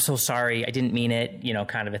wave. I'm so sorry. I didn't mean it,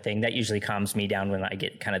 kind of a thing. That usually calms me down when I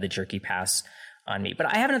get kind of the jerky pass on me. But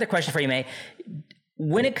I have another question for you, Mae.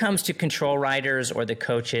 When it comes to control riders or the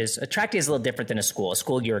coaches, a track day is a little different than a school. A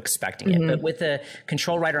school, you're expecting it. Mm-hmm. But with a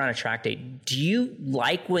control rider on a track day, do you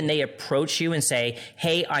like when they approach you and say,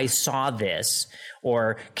 hey, I saw this,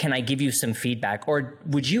 or can I give you some feedback? Or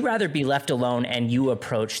would you rather be left alone and you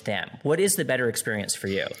approach them? What is the better experience for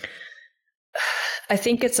you? I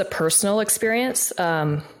think it's a personal experience.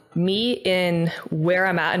 Me, in where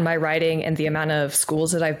I'm at in my riding and the amount of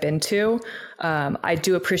schools that I've been to, I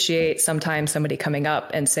do appreciate sometimes somebody coming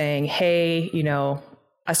up and saying, hey,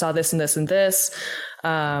 I saw this and this and this.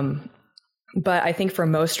 But I think for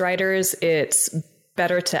most riders, it's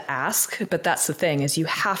better to ask. But that's the thing, is you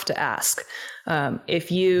have to ask.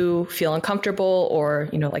 If you feel uncomfortable or,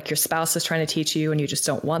 like your spouse is trying to teach you and you just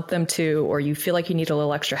don't want them to, or you feel like you need a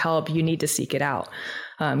little extra help, you need to seek it out.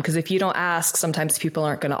 Because if you don't ask, sometimes people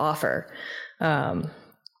aren't going to offer.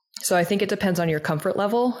 So I think it depends on your comfort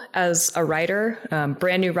level as a rider.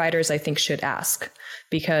 Brand new riders, I think, should ask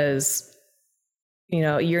because,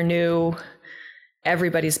 you're new,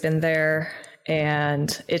 everybody's been there,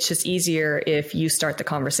 and it's just easier if you start the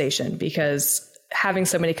conversation because having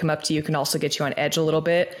somebody come up to you can also get you on edge a little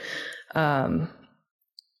bit. And,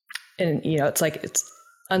 it's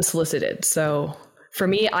unsolicited. So for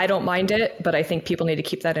me, I don't mind it, but I think people need to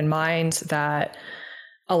keep that in mind that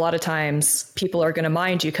a lot of times people are going to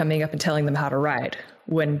mind you coming up and telling them how to ride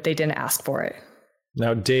when they didn't ask for it.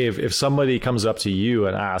 Now, Dave, if somebody comes up to you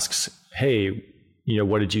and asks, hey,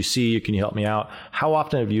 what did you see? Can you help me out? How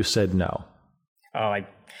often have you said no? Oh,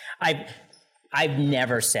 I've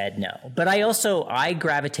never said no, but I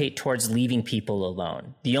gravitate towards leaving people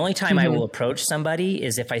alone. The only time I will approach somebody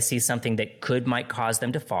is if I see something that might cause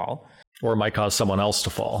them to fall. Or might cause someone else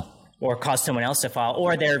to fall. Or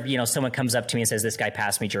someone comes up to me and says, this guy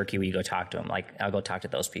passed me jerky, will you go talk to him? Like, I'll go talk to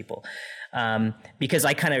those people. Because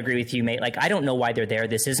I kind of agree with you, mate. Like, I don't know why they're there.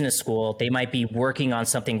 This isn't a school. They might be working on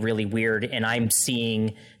something really weird and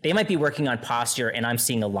they might be working on posture and I'm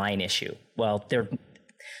seeing a line issue. Well,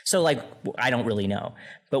 I don't really know.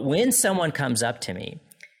 But when someone comes up to me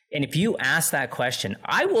And if you ask that question,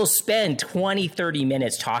 I will spend 20, 30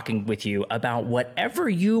 minutes talking with you about whatever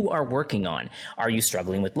you are working on. Are you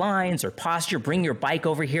struggling with lines or posture? Bring your bike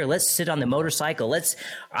over here. Let's sit on the motorcycle.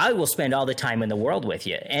 I will spend all the time in the world with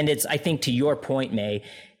you. And it's, I think to your point, Mae,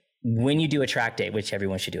 when you do a track day, which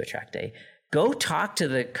everyone should do a track day, go talk to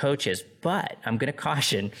the coaches. But I'm going to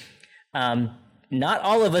caution, not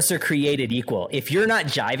all of us are created equal. If you're not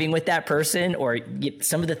jiving with that person or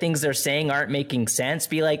some of the things they're saying aren't making sense,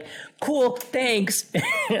 be like, cool, thanks.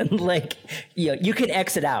 And like, you can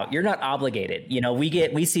exit out. You're not obligated.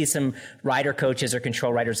 We see some rider coaches or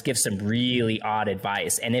control riders give some really odd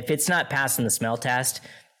advice. And if it's not passing the smell test,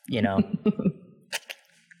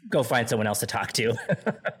 go find someone else to talk to.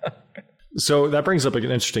 So that brings up an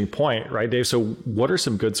interesting point, right, Dave? So what are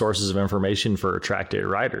some good sources of information for track day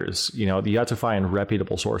riders? You have to find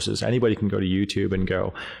reputable sources. Anybody can go to YouTube and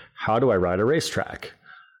go, how do I ride a racetrack?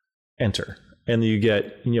 Enter. And you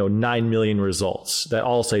get, 9 million results that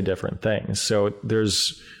all say different things. So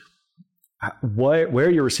there's where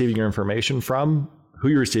you're receiving your information from, who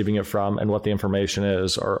you're receiving it from, and what the information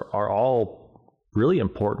is are all really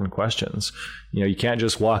important questions. You can't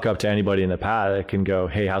just walk up to anybody in the paddock and go,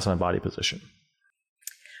 hey, how's my body position?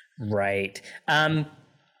 Right. The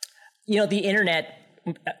internet,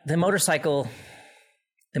 the motorcycle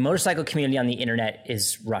community on the internet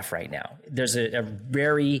is rough right now. There's a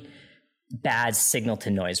very bad signal to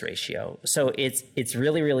noise ratio. So it's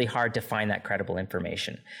really, really hard to find that credible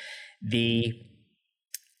information.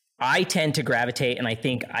 I tend to gravitate, and I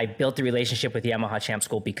think I built the relationship with Yamaha Champ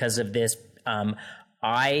School because of this.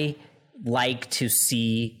 I like to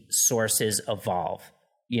see sources evolve.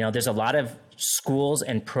 There's a lot of schools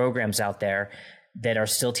and programs out there that are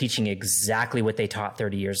still teaching exactly what they taught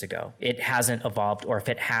 30 years ago. It hasn't evolved, or if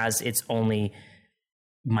it has, it's only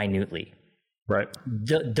minutely. Right.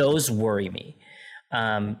 Those worry me.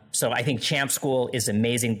 So I think Champ School is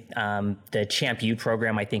amazing. The Champ U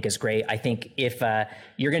program, I think, is great. I think if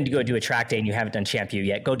you're going to go do a track day and you haven't done Champ U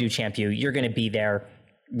yet, go do Champ U. You're going to be there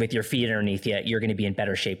with your feet underneath you. You're going to be in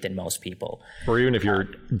better shape than most people. Or even if you're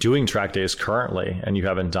doing track days currently and you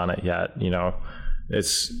haven't done it yet,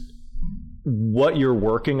 it's what you're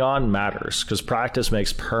working on matters, because practice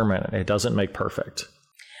makes permanent. It doesn't make perfect.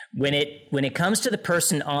 When it comes to the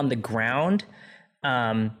person on the ground,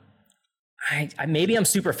 maybe I'm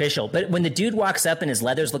superficial, but when the dude walks up and his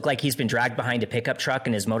leathers look like he's been dragged behind a pickup truck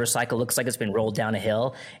and his motorcycle looks like it's been rolled down a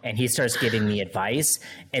hill and he starts giving me advice,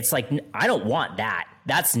 it's like, I don't want that.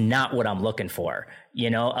 That's not what I'm looking for.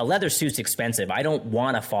 A leather suit's expensive. I don't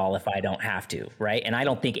want to fall if I don't have to, right? And I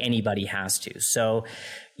don't think anybody has to. So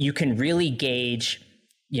you can really gauge,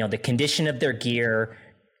 the condition of their gear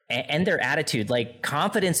and their attitude. Like,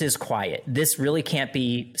 confidence is quiet. This really can't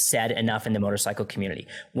be said enough in the motorcycle community.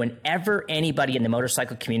 Whenever anybody in the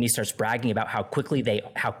motorcycle community starts bragging about how quick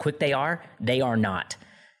they are not.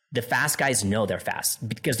 The fast guys know they're fast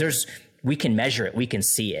because we can measure it. We can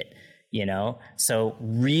see it, So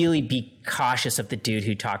really be cautious of the dude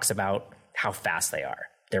who talks about how fast they are.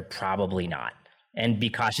 They're probably not. And be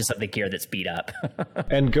cautious of the gear that's beat up.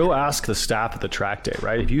 And go ask the staff at the track day,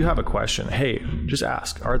 right? If you have a question, hey, just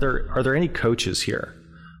ask, are there any coaches here?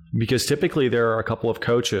 Because typically there are a couple of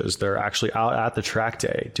coaches that are actually out at the track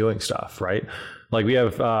day doing stuff, right? Like we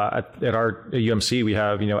have at our UMC, we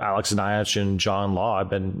have, Alex Nyash and John Law have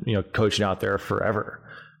been, coaching out there forever.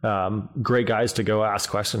 Great guys to go ask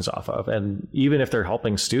questions off of. And even if they're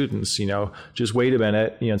helping students, just wait a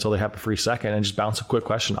minute, until they have a free second and just bounce a quick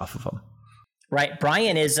question off of them. Right.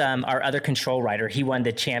 Brian is our other control rider. He won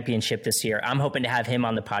the championship this year. I'm hoping to have him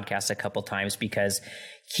on the podcast a couple times because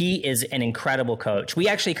he is an incredible coach. We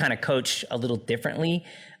actually kind of coach a little differently.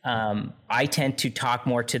 I tend to talk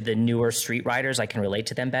more to the newer street riders. I can relate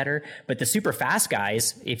to them better. But the super fast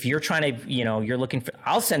guys, if you're trying to, you're looking for,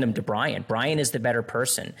 I'll send them to Brian. Brian is the better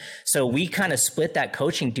person. So we kind of split that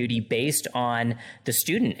coaching duty based on the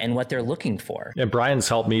student and what they're looking for. And Brian's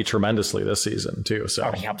helped me tremendously this season too.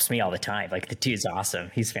 So he helps me all the time. Like, the dude's awesome.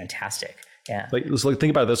 He's fantastic. Yeah. Like think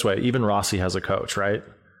about it this way. Even Rossi has a coach, right?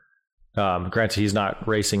 Granted, he's not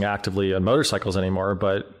racing actively on motorcycles anymore,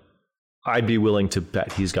 but I'd be willing to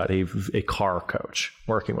bet he's got a car coach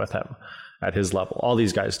working with him at his level. All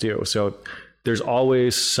these guys do. So there's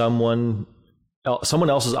always someone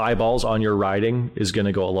else's eyeballs on your riding is going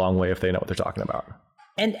to go a long way if they know what they're talking about.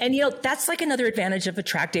 And that's like another advantage of a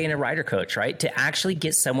track day and a rider coach, right? To actually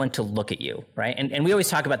get someone to look at you, right? And we always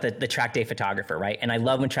talk about the track day photographer, right? And I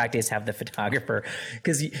love when track days have the photographer,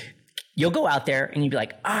 because you'll go out there and you'll be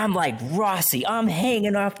like, I'm like Rossi, I'm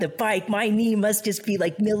hanging off the bike. My knee must just be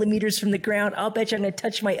like millimeters from the ground. I'll bet you I'm going to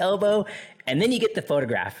touch my elbow. And then you get the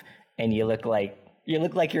photograph and you look like You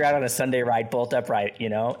look like you're out on a Sunday ride, bolt upright, you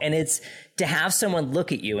know? And it's to have someone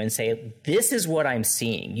look at you and say, this is what I'm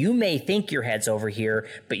seeing. You may think your head's over here,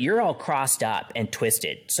 but you're all crossed up and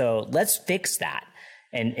twisted. So let's fix that.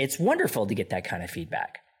 And it's wonderful to get that kind of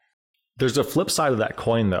feedback. There's a flip side of that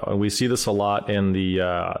coin, though, and we see this a lot in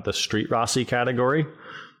the street Rossi category.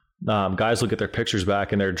 Guys look at their pictures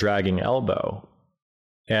back and they're dragging elbow.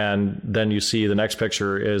 And then you see the next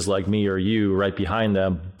picture is like me or you right behind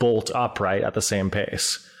them, bolt upright at the same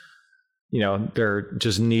pace. You know, they're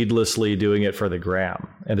just needlessly doing it for the gram,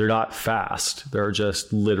 and they're not fast. They're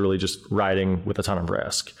just literally just riding with a ton of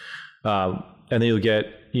risk. And then you'll get,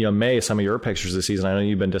 you know, Mae, some of your pictures this season, I know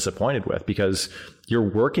you've been disappointed with because you're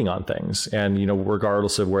working on things. And, you know,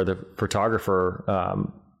 regardless of where the photographer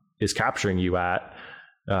is capturing you at,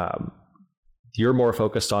 you're more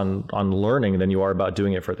focused on learning than you are about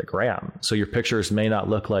doing it for the gram. So your pictures may not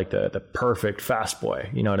look like the perfect fast boy,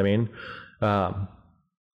 you know what I mean?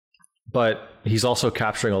 But he's also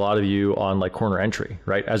capturing a lot of you on like corner entry,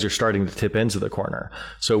 right? As you're starting to tip into the corner.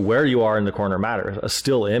 So where you are in the corner matters. A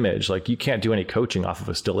still image, like you can't do any coaching off of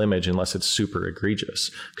a still image unless it's super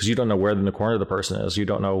egregious, because you don't know where in the corner the person is. You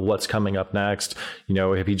don't know what's coming up next. You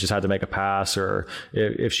know, if he just had to make a pass or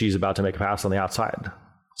if she's about to make a pass on the outside.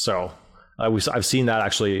 So I've seen that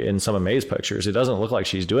actually in some of Mae's pictures. It doesn't look like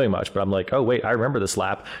she's doing much, but I'm like, oh wait, I remember this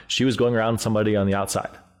lap. She was going around somebody on the outside.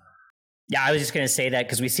 Yeah, I was just going to say that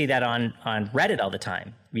because we see that on Reddit all the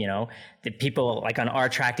time. You know, the people like on our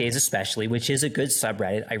Trackdays especially, which is a good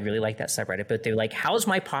subreddit. I really like that subreddit, but they're like, how's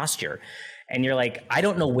my posture? And you're like, I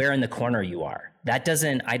don't know where in the corner you are. That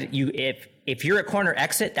doesn't, if you're at corner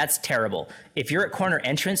exit, that's terrible. If you're at corner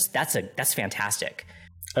entrance, that's fantastic.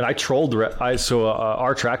 And I trolled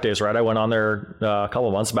our Trackdays, right? I went on there a couple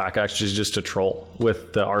of months back actually just to troll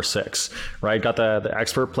with the R6, right? Got the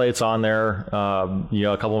expert plates on there. You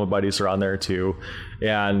know, a couple of my buddies are on there too.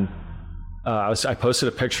 And I posted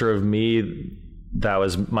a picture of me that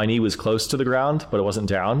was, my knee was close to the ground, but it wasn't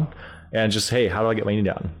down. And just, hey, how do I get my knee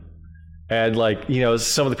down? And like, you know,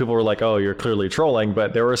 some of the people were like, oh, you're clearly trolling,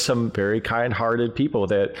 but there were some very kind-hearted people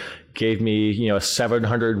that gave me, you know, a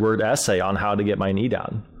 700-word essay on how to get my knee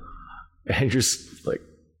down. And you're just like,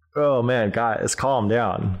 oh man, guys, calm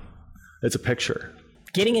down. It's a picture.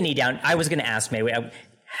 Getting a knee down, I was going to ask Mae,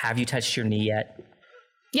 have you touched your knee yet?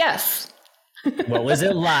 Yes. What was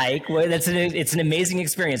it like? Well, it's an amazing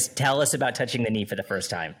experience. Tell us about touching the knee for the first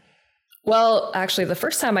time. Well, actually, the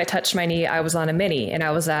first time I touched my knee, I was on a mini, and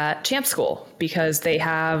I was at Champ School because they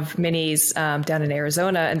have minis down in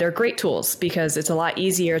Arizona, and they're great tools because it's a lot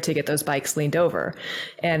easier to get those bikes leaned over.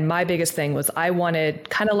 And my biggest thing was I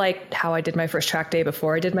wanted, kind of like how I did my first track day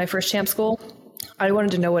before I did my first Champ School, I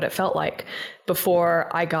wanted to know what it felt like before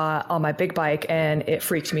I got on my big bike and it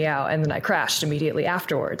freaked me out, and then I crashed immediately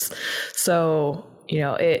afterwards. So, you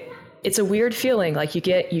know, it's a weird feeling. Like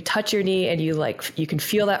you touch your knee and you can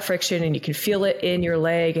feel that friction and you can feel it in your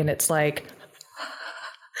leg. And it's like,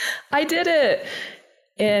 I did it.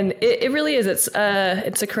 And it really is. It's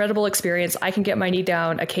an incredible experience. I can get my knee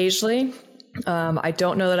down occasionally. I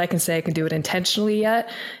don't know that I can say I can do it intentionally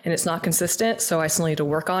yet, and it's not consistent. So I still need to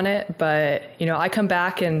work on it. But, you know, I come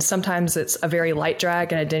back and sometimes it's a very light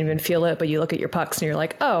drag and I didn't even feel it. But you look at your pucks and you're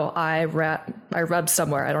like, oh, I rubbed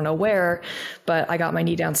somewhere. I don't know where, but I got my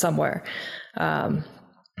knee down somewhere.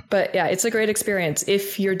 But yeah, it's a great experience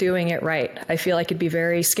if you're doing it right. I feel like it'd be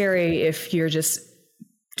very scary if you're just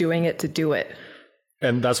doing it to do it.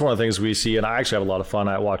 And that's one of the things we see. And I actually have a lot of fun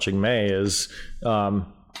at watching Mae is,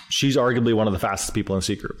 she's arguably one of the fastest people in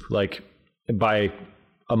C group, like by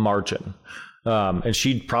a margin. And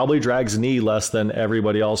she probably drags knee less than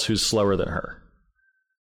everybody else who's slower than her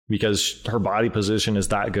because her body position is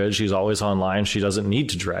that good. She's always online. She doesn't need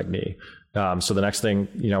to drag knee. So the next thing,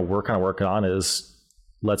 you know, we're kind of working on is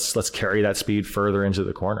let's carry that speed further into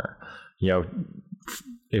the corner. You know,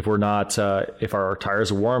 if we're not, if our tires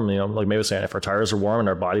are warm, you know, like Mae was saying, if our tires are warm and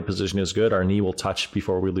our body position is good, our knee will touch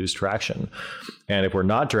before we lose traction. And if we're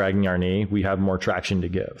not dragging our knee, we have more traction to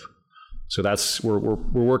give. So that's, we're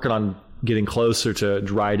working on getting closer to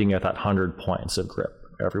riding at that 100 points of grip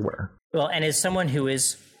everywhere. Well, and as someone who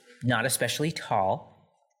is not especially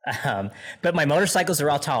tall, but my motorcycles are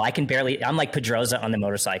all tall. I'm like Pedroza on the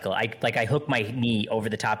motorcycle. I hook my knee over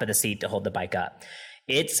the top of the seat to hold the bike up.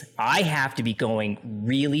 I have to be going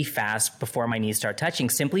really fast before my knees start touching,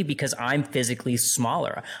 simply because I'm physically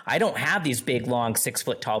smaller. I don't have these big, long, 6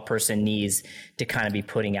 foot tall person knees to kind of be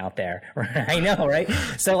putting out there. I know, right?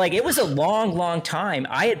 So like, it was a long, long time.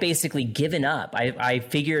 I had basically given up. I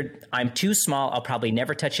figured I'm too small. I'll probably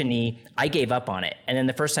never touch a knee. I gave up on it. And then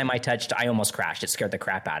the first time I touched, I almost crashed. It scared the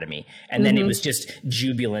crap out of me. And then it was just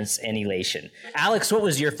jubilance and elation. Alex, what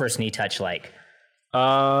was your first knee touch like?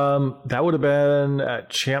 That would have been at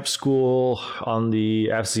champ school on the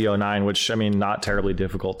FZ09, which, I mean, not terribly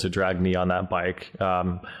difficult to drag knee on that bike,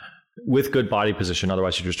 with good body position.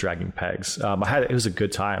 Otherwise you're just dragging pegs. It was a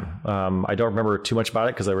good time. I don't remember too much about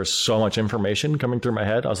it because there was so much information coming through my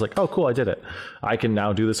head. I was like, oh, cool, I did it. I can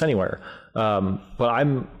now do this anywhere.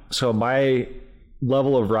 So my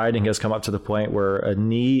level of riding has come up to the point where a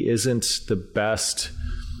knee isn't the best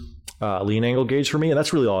lean angle gauge for me. And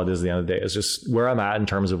that's really all it is at the end of the day, is just where I'm at in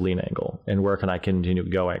terms of lean angle and where can I continue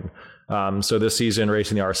going. So this season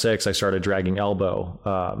racing the R6, I started dragging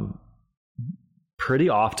elbow pretty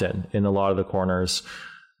often in a lot of the corners.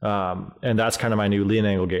 And that's kind of my new lean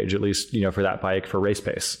angle gauge, at least, for that bike for race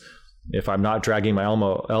pace. If I'm not dragging my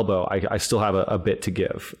elbow, I still have a bit to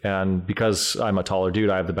give. And because I'm a taller dude,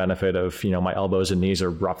 I have the benefit of, my elbows and knees are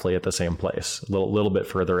roughly at the same place, a little bit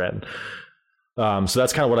further in. So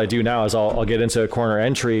that's kind of what I do now is I'll get into a corner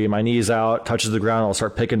entry, my knee's out, touches the ground, I'll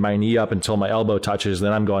start picking my knee up until my elbow touches.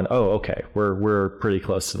 Then I'm going, oh, okay, we're pretty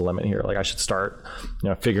close to the limit here. Like I should start,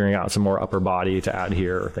 figuring out some more upper body to add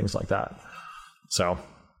here or things like that. So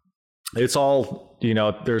it's all,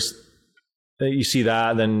 you see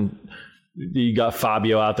that, and then you got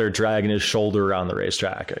Fabio out there dragging his shoulder around the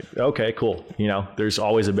racetrack. Okay, cool. There's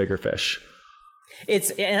always a bigger fish.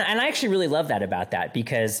 And I actually really love that about that,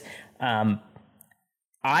 because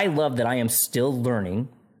I love that I am still learning.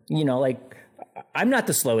 I'm not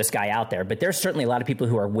the slowest guy out there, but there's certainly a lot of people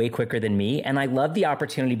who are way quicker than me. And I love the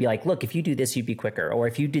opportunity to be like, look, if you do this, you'd be quicker. Or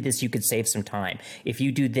if you do this, you could save some time. If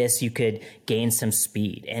you do this, you could gain some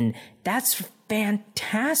speed. And that's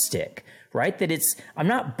fantastic, right? That I'm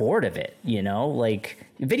not bored of it, like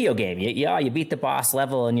video game. You beat the boss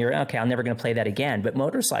level and you're, okay, I'm never going to play that again. But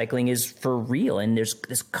motorcycling is for real. And there's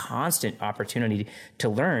this constant opportunity to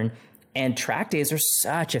learn. And Trackdays are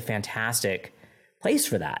such a fantastic place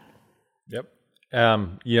for that. Yep.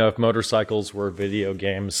 If motorcycles were video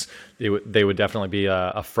games, they would definitely be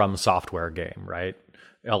a From Software game, right?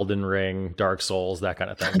 Elden Ring, Dark Souls, that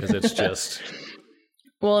kind of thing, because it's just...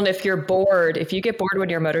 Well, and if you get bored when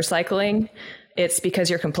you're motorcycling, it's because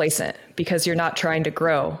you're complacent, because you're not trying to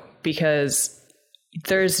grow, because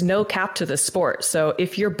there's no cap to the sport. So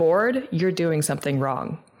if you're bored, you're doing something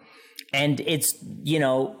wrong. And it's,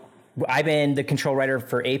 I've been the control writer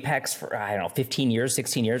for Apex for, 15 years,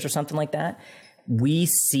 16 years or something like that. We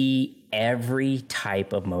see every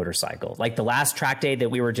type of motorcycle. Like the last track day that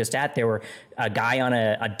we were just at, there were a guy on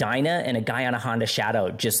a Dyna and a guy on a Honda Shadow,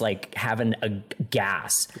 just like having a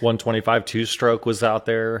gas. 125 two-stroke was out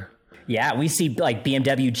there. Yeah, we see like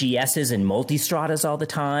BMW GSs and Multistradas all the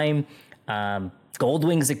time.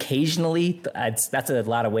 Goldwings occasionally. That's a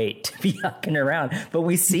lot of weight to be hucking around, but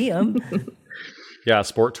we see them. Yeah,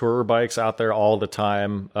 sport tourer bikes out there all the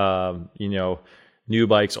time. New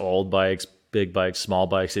bikes, old bikes, big bikes, small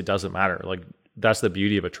bikes, it doesn't matter. Like that's the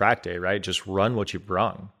beauty of a track day, right? Just run what you've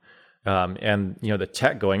brung. And the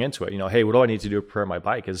tech going into it, hey, what do I need to do to prepare my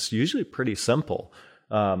bike is usually pretty simple.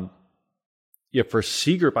 For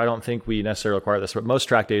C group, I don't think we necessarily require this, but most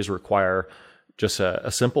track days require just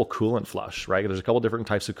a simple coolant flush, right? There's a couple different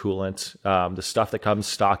types of coolant. The stuff that comes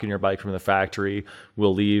stock in your bike from the factory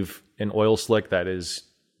will leave an oil slick that is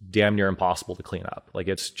damn near impossible to clean up. Like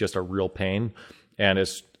it's just a real pain, and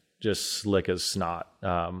it's just slick as snot.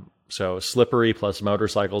 So slippery plus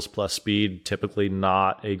motorcycles plus speed, typically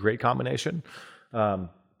not a great combination.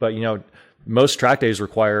 But most track days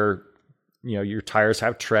require, your tires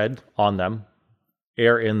have tread on them,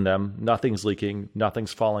 air in them, nothing's leaking,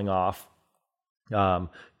 nothing's falling off.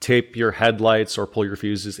 Tape your headlights or pull your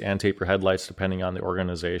fuses and tape your headlights depending on the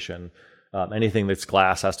organization. Anything that's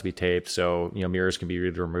glass has to be taped. So, mirrors can be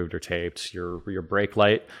either removed or taped. Your brake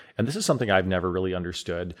light. And this is something I've never really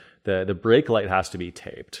understood. The brake light has to be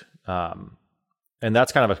taped. And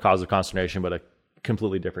that's kind of a cause of consternation, but a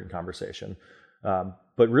completely different conversation.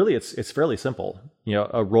 But really it's fairly simple.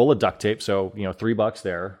 A roll of duct tape. So, $3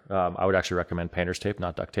 there. I would actually recommend painter's tape,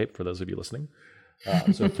 not duct tape for those of you listening.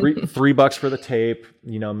 So $3 for the tape,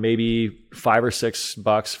 maybe $5 or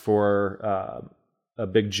 $6 for, a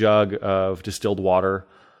big jug of distilled water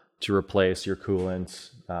to replace your coolant.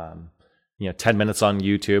 10 minutes on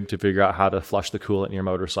YouTube to figure out how to flush the coolant in your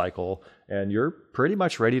motorcycle, and you're pretty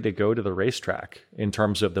much ready to go to the racetrack in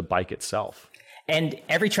terms of the bike itself. And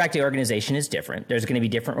every track day organization is different. There's going to be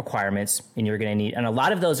different requirements, and you're going to need, and a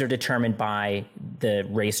lot of those are determined by the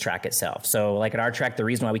racetrack itself. So like at our track, the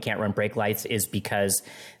reason why we can't run brake lights is because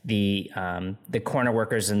the corner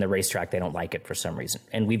workers in the racetrack, they don't like it for some reason.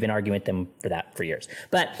 And we've been arguing with them for that for years.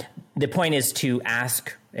 But the point is to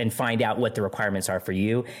ask and find out what the requirements are for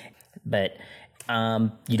you. But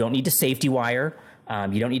you don't need to safety wire.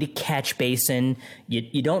 You don't need a catch basin.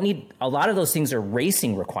 You don't need, a lot of those things are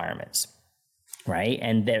racing requirements. Right.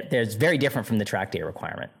 And there's very different from the track day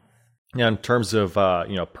requirement. Yeah, in terms of,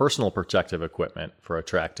 personal protective equipment for a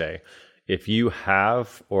track day, if you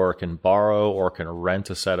have or can borrow or can rent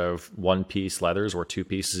a set of one-piece leathers or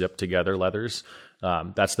two-piece zip-together leathers,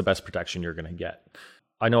 that's the best protection you're going to get.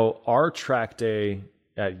 I know our track day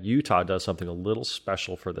at Utah does something a little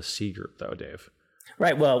special for the C group, though, Dave.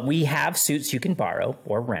 Right. Well, we have suits you can borrow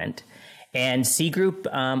or rent. And C group,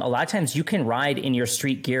 a lot of times you can ride in your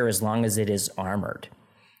street gear as long as it is armored.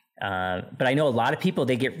 But I know a lot of people,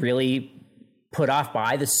 they get really put off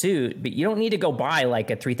by the suit, but you don't need to go buy like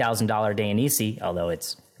a $3,000 Dainese, although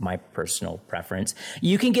it's my personal preference.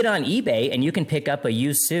 You can get on eBay and you can pick up a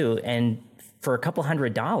used suit and for a couple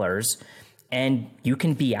 $100 and you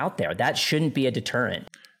can be out there. That shouldn't be a deterrent.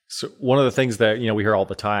 So one of the things that, we hear all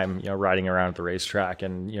the time, riding around at the racetrack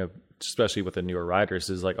and, especially with the newer riders,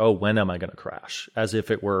 is like, oh, when am I going to crash? As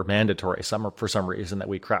if it were mandatory for some reason that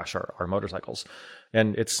we crash our motorcycles.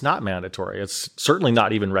 And it's not mandatory. It's certainly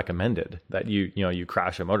not even recommended that you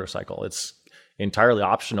crash a motorcycle. It's entirely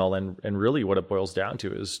optional. And really what it boils down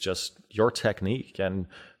to is just your technique and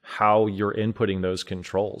how you're inputting those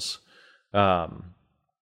controls. There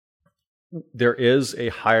is a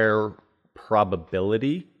higher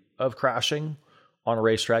probability of crashing on a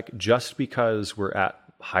racetrack just because we're at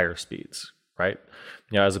higher speeds, right?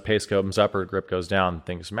 As the pace comes up or grip goes down,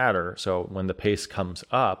 things matter. So when the pace comes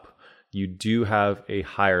up, you do have a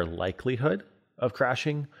higher likelihood of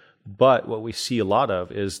crashing. But what we see a lot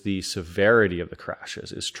of is the severity of the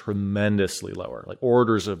crashes is tremendously lower, like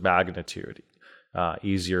orders of magnitude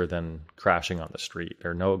easier than crashing on the street.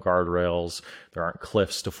 There are no guardrails. There aren't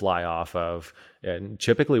cliffs to fly off of. And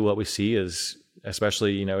typically what we see is,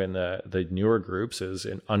 especially, in the newer groups, is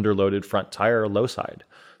an underloaded front tire low side.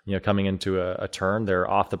 Coming into a turn, they're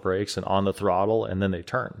off the brakes and on the throttle, and then they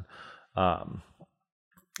turn.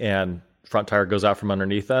 And front tire goes out from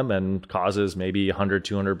underneath them and causes maybe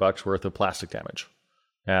 $100-$200 worth of plastic damage.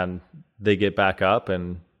 And they get back up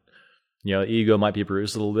and, the ego might be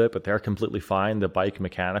bruised a little bit, but they're completely fine. The bike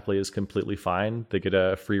mechanically is completely fine. They get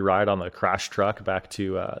a free ride on the crash truck back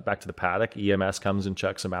to the paddock. EMS comes and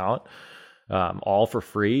checks them out. All for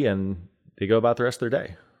free, and they go about the rest of their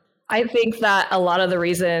day. I think that a lot of the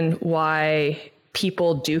reason why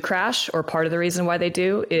people do crash, or part of the reason why they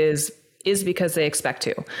do, is because they expect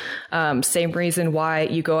to. Same reason why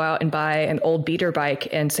you go out and buy an old beater bike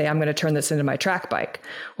and say, I'm going to turn this into my track bike.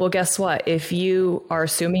 Well, guess what? If you are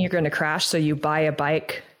assuming you're going to crash, so you buy a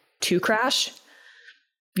bike to crash,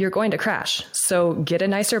 you're going to crash. So get a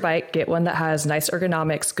nicer bike, get one that has nice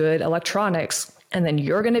ergonomics, good electronics, and then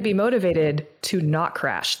you're going to be motivated to not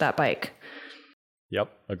crash that bike.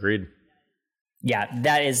 Yep, agreed. Yeah,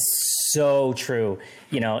 that is so true.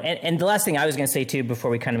 And the last thing I was going to say too, before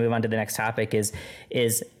we kind of move on to the next topic, is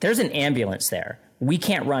there's an ambulance there. We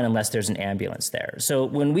can't run unless there's an ambulance there. So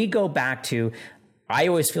when we go back to, I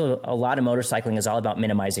always feel a lot of motorcycling is all about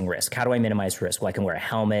minimizing risk. How do I minimize risk? Well, I can wear a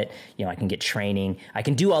helmet, I can get training. I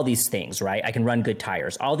can do all these things, right? I can run good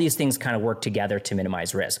tires. All these things kind of work together to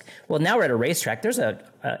minimize risk. Well, now we're at a racetrack. There's an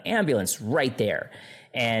ambulance right there.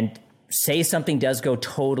 And say something does go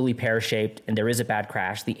totally pear-shaped and there is a bad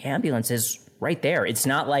crash, the ambulance is right there. It's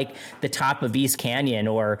not like the top of East Canyon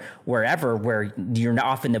or wherever where you're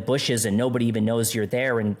off in the bushes and nobody even knows you're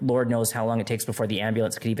there, and Lord knows how long it takes before the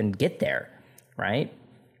ambulance could even get there, right?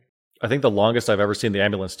 I think the longest I've ever seen the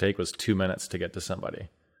ambulance take was 2 minutes to get to somebody.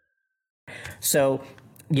 So,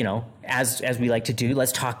 as we like to do,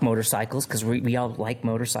 let's talk motorcycles, because we all like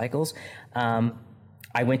motorcycles.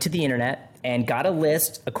 I went to the internet and got a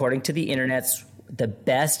list, according to the internet's, the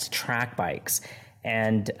best track bikes.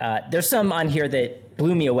 And there's some on here that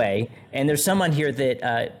blew me away. And there's some on here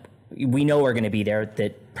that we know are going to be there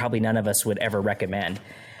that probably none of us would ever recommend.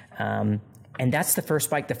 And that's the first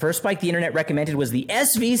bike. The first bike the internet recommended was the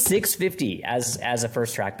SV650 as a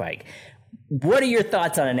first track bike. What are your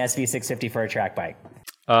thoughts on an SV650 for a track bike?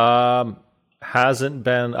 Hasn't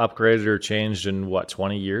been upgraded or changed in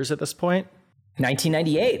 20 years at this point?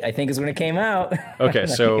 1998, I think, is when it came out. Okay,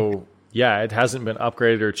 so Yeah, it hasn't been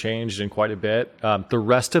upgraded or changed in quite a bit. The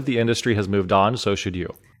rest of the industry has moved on, so should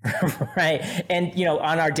you. Right. And,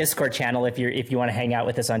 on our Discord channel, if you want to hang out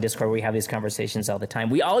with us on Discord, we have these conversations all the time.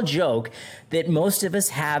 We all joke that most of us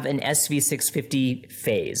have an SV650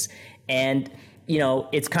 phase. And,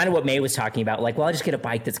 it's kind of what Mae was talking about. Like, well, I'll just get a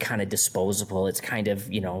bike that's kind of disposable. It's kind of,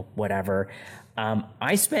 whatever.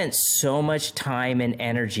 I spent so much time and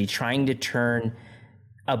energy trying to turn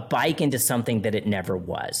a bike into something that it never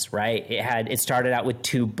was, right? It started out with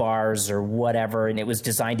 2 bars or whatever, and it was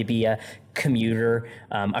designed to be a commuter.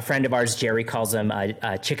 A friend of ours, Jerry, calls them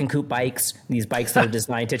chicken coop bikes. These bikes that are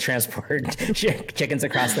designed to transport chickens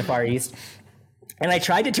across the Far East. And I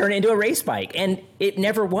tried to turn it into a race bike, and it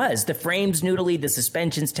never was. The frame's noodly, the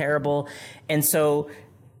suspension's terrible. And so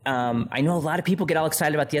I know a lot of people get all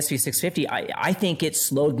excited about the SV650. I think it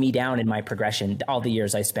slowed me down in my progression all the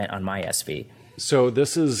years I spent on my SV. So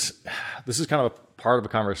this is kind of a part of a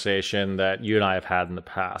conversation that you and I have had in the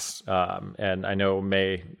past, and I know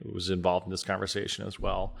Mae was involved in this conversation as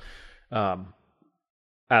well. At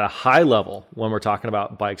a high level, when we're talking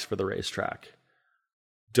about bikes for the racetrack,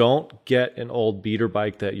 don't get an old beater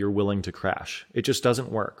bike that you're willing to crash. It just doesn't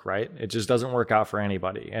work, right? It just doesn't work out for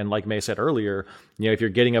anybody. And like Mae said earlier, if you're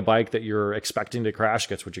getting a bike that you're expecting to crash,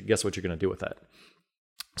 guess what you're going to do with it.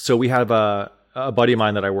 So we have a buddy of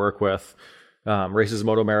mine that I work with. Races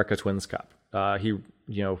Moto America Twins Cup. He,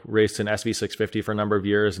 raced an SV650 for a number of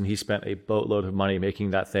years, and he spent a boatload of money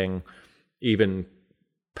making that thing even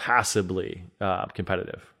passably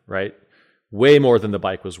competitive, right? Way more than the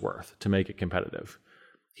bike was worth to make it competitive.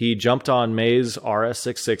 He jumped on Mae's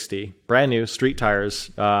RS660, brand new, street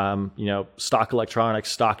tires, stock electronics,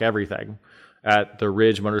 stock everything, at the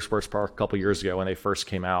Ridge Motorsports Park a couple years ago when they first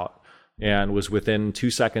came out, and was within 2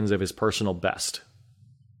 seconds of his personal best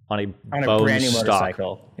on a brand new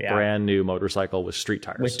motorcycle. Brand new motorcycle with street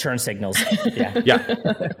tires. With turn signals. Yeah. Yeah.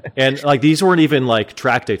 And like, these weren't even like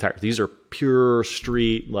track day tires. These are pure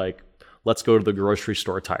street, like, let's go to the grocery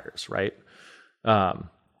store tires, right?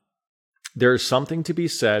 There's something to be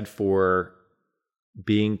said for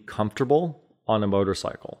being comfortable on a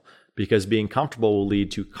motorcycle, because being comfortable will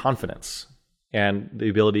lead to confidence and the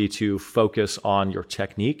ability to focus on your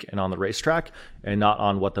technique and on the racetrack, and not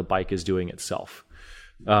on what the bike is doing itself.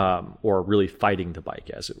 Or really fighting the bike,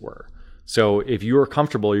 as it were. So if you're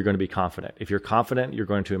comfortable, you're going to be confident. If you're confident, you're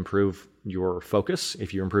going to improve your focus.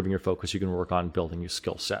 If you're improving your focus, you can work on building your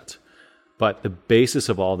skill set. But the basis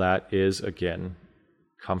of all that is, again,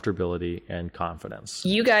 comfortability and confidence.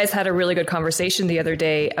 You guys had a really good conversation the other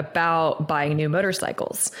day about buying new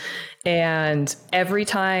motorcycles. And every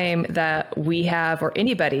time that we have, or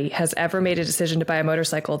anybody has ever made a decision to buy a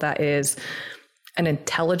motorcycle that is an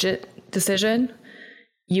intelligent decision,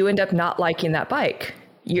 you end up not liking that bike.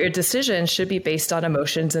 Your decision should be based on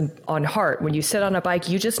emotions and on heart. When you sit on a bike,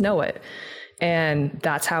 you just know it. And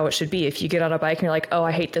that's how it should be. If you get on a bike and you're like, oh,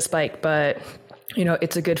 I hate this bike, but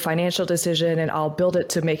it's a good financial decision and I'll build it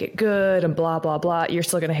to make it good and blah, blah, blah, you're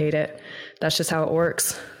still going to hate it. That's just how it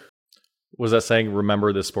works. Was that saying,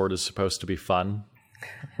 remember, this sport is supposed to be fun?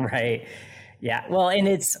 Right. Yeah. Well,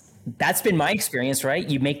 and that's been my experience, right?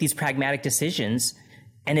 You make these pragmatic decisions,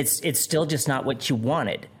 and it's still just not what you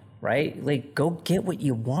wanted, right? Like, go get what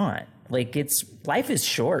you want. Like, life is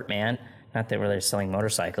short, man. Not that we're selling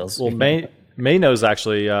motorcycles. Well, Mae knows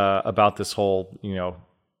actually about this whole,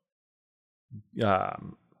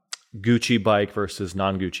 Gucci bike versus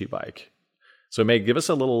non-Gucci bike. So Mae, give us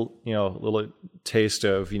a little taste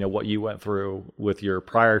of, what you went through with your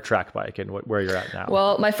prior track bike and where you're at now.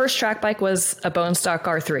 Well, my first track bike was a bone stock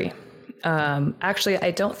R3. Actually,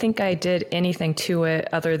 I don't think I did anything to it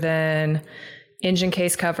other than engine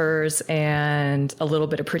case covers and a little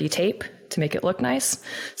bit of pretty tape to make it look nice.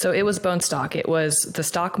 So it was bone stock. It was the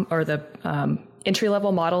stock, or the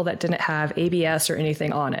entry-level model that didn't have ABS or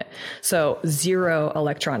anything on it. So 0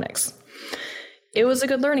 electronics. It was a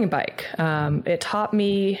good learning bike. It taught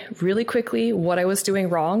me really quickly what I was doing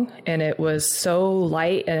wrong, and it was so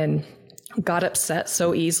light and got upset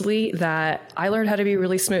so easily that I learned how to be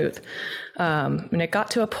really smooth. And it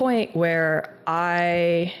got to a point where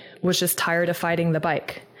I was just tired of fighting the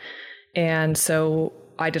bike. And so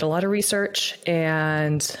I did a lot of research,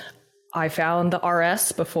 and I found the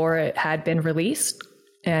RS before it had been released,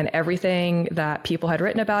 and everything that people had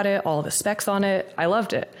written about it, all the specs on it. I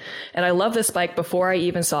loved it. And I loved this bike before I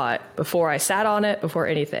even saw it, before I sat on it, before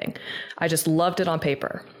anything. I just loved it on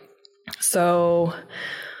paper. So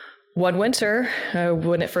one winter,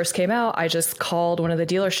 when it first came out, I just called one of the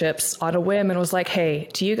dealerships on a whim and was like, hey,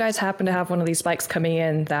 do you guys happen to have one of these bikes coming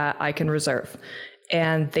in that I can reserve?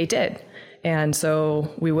 And they did. And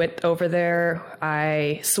so we went over there.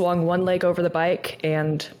 I swung one leg over the bike,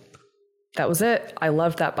 and that was it. I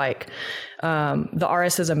loved that bike. The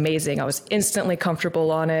RS is amazing. I was instantly comfortable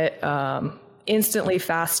on it, instantly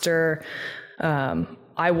faster.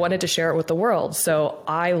 I wanted to share it with the world. So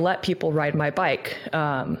I let people ride my bike,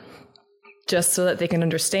 just so that they can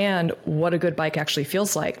understand what a good bike actually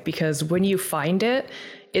feels like. Because when you find it,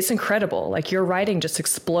 it's incredible. Like, your riding just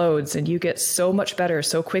explodes and you get so much better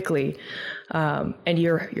so quickly. And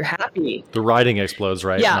you're happy. The riding explodes,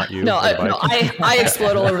 right? Yeah. Not you. No, I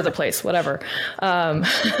explode all over the place, whatever.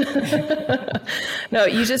 No,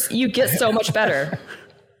 you get so much better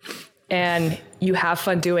and you have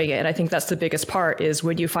fun doing it. And I think that's the biggest part, is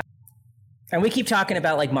when you find. And we keep talking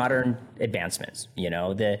about like modern advancements. You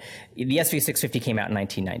know, the SV650 came out in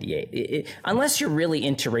 1998. Unless you're really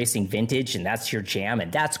into racing vintage and that's your jam,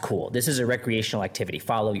 and that's cool. This is a recreational activity.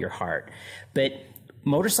 Follow your heart. But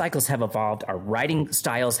motorcycles have evolved. Our riding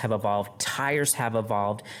styles have evolved. Tires have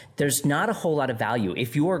evolved. There's not a whole lot of value.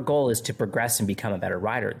 If your goal is to progress and become a better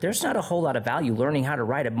rider, there's not a whole lot of value learning how to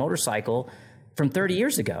ride a motorcycle from 30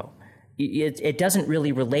 years ago. It doesn't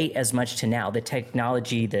really relate as much to now. The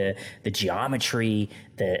technology, the geometry,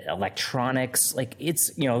 the electronics, like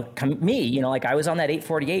it's, like I was on that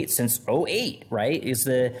 848 since '08, right?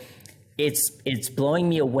 It's blowing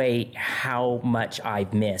me away how much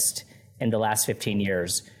I've missed in the last 15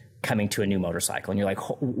 years coming to a new motorcycle. And you're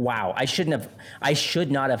like, wow, I should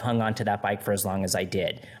not have hung on to that bike for as long as I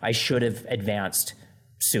did. I should have advanced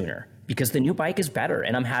sooner, because the new bike is better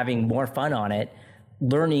and I'm having more fun on it,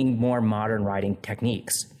 learning more modern riding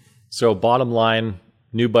techniques. So bottom line,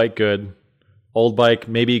 new bike good, old bike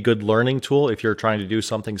maybe a good learning tool if you're trying to do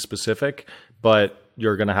something specific, but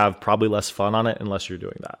you're going to have probably less fun on it unless you're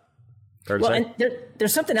doing that. Fair to say? And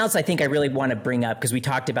there's something else I think I really want to bring up, because we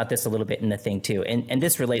talked about this a little bit in the thing too, and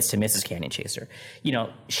this relates to Mrs. Canyon Chaser. You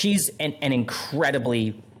know, she's an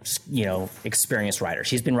incredibly, experienced rider.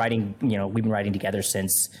 She's been riding, we've been riding together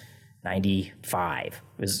since 95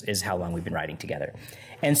 is how long we've been riding together.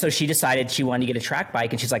 And so she decided she wanted to get a track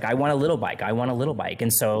bike, and she's like, I want a little bike.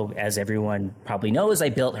 And so, as everyone probably knows, I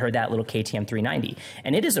built her that little KTM 390,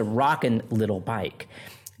 and it is a rockin' little bike.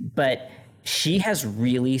 But she has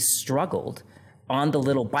really struggled on the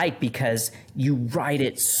little bike because you ride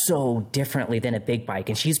it so differently than a big bike.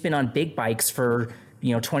 And she's been on big bikes for,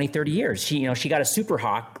 20, 30 years. She got a Super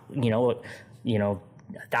Hawk,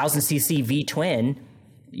 1000cc V twin,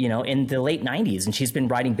 in the late 90s, and she's been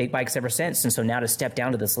riding big bikes ever since. And so now to step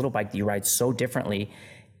down to this little bike that you ride so differently,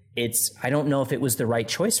 I don't know if it was the right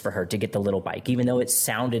choice for her to get the little bike, even though it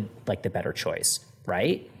sounded like the better choice,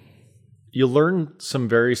 right? You learn some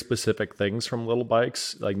very specific things from little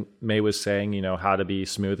bikes. Like Mae was saying, how to be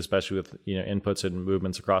smooth, especially with, inputs and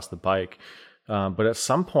movements across the bike. But at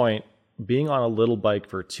some point, being on a little bike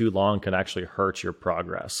for too long can actually hurt your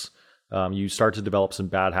progress. You start to develop some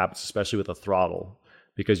bad habits, especially with a throttle,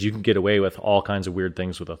 because you can get away with all kinds of weird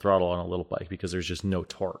things with a throttle on a little bike because there's just no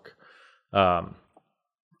torque.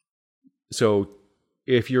 So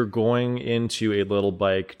if you're going into a little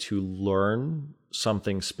bike to learn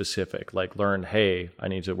something specific, like learn, hey, I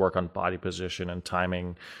need to work on body position and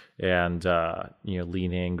timing and,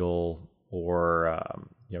 lean angle or,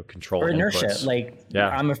 control. Or inertia. Inputs.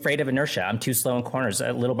 I'm afraid of inertia. I'm too slow in corners.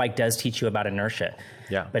 A little bike does teach you about inertia,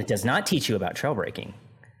 but it does not teach you about trail braking.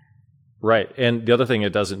 Right. And the other thing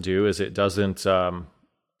it doesn't do is it doesn't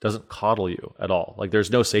coddle you at all. Like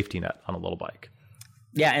there's no safety net on a little bike.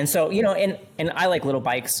 Yeah. And so, and I like little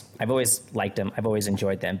bikes. I've always liked them. I've always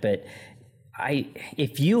enjoyed them. But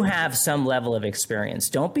if you have some level of experience,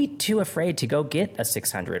 don't be too afraid to go get a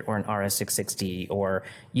 600 or an RS 660, or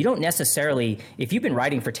you don't necessarily, if you've been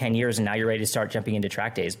riding for 10 years and now you're ready to start jumping into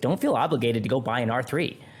Trackdays, don't feel obligated to go buy an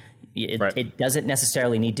R3. It doesn't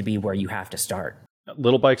necessarily need to be where you have to start.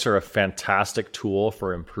 Little bikes are a fantastic tool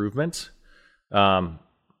for improvement, but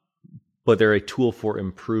they're a tool for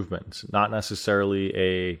improvement, not necessarily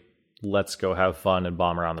a let's go have fun and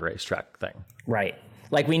bomb around the racetrack thing. Right.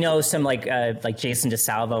 Like we know some like Jason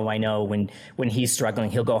DeSalvo, I know when he's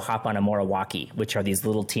struggling, he'll go hop on a Morawaki, which are these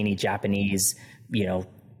little teeny Japanese,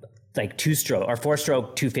 like 2-stroke or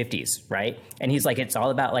 4-stroke 250s, right? And he's like, it's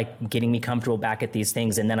all about like getting me comfortable back at these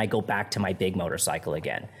things, and then I go back to my big motorcycle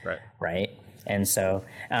again. Right. And so,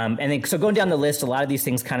 so going down the list, a lot of these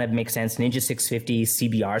things kind of make sense. Ninja 650,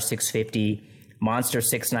 CBR 650, Monster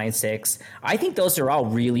 696. I think those are all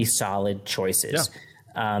really solid choices.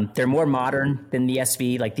 They're more modern than the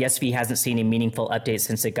SV. Like the SV hasn't seen a meaningful update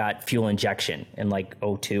since it got fuel injection in like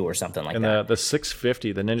 '02 or something like that. And the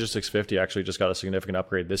 650, the Ninja 650 actually just got a significant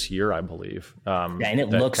upgrade this year, I believe. And it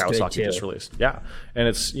looks Kawasaki good too. just released. Yeah, and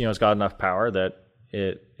it's it's got enough power that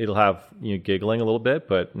it'll have giggling a little bit,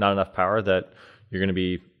 but not enough power that you're going to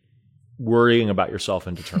be worrying about yourself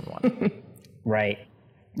into turn one. Right.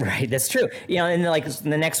 That's true. And like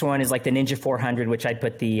the next one is like the Ninja 400, which I'd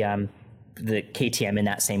put the KTM in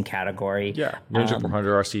that same cacategory. Yeah, Ninja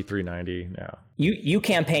 400 RC 390. Yeah. You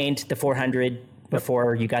campaigned the 400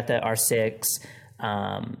 before you got the R6.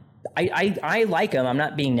 I like them. I'm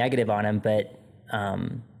not being negative on them, but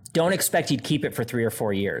don't expect you'd keep it for 3 or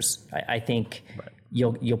 4 years. I think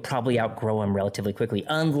you'll probably outgrow them relatively quickly,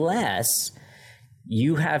 unless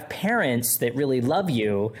you have parents that really love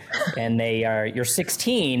you and you're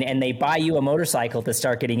 16 and they buy you a motorcycle to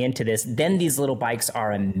start getting into this. Then these little bikes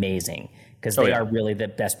are amazing because they are really the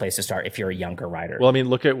best place to start if you're a younger rider. Well, I mean,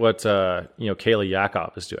 look at what Kayla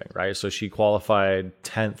Yakov is doing, right? So she qualified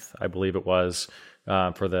 10th, I believe it was,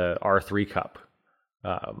 for the R3 Cup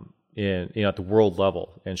in at the world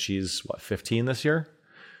level, and she's 15 this year.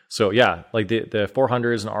 So yeah, like the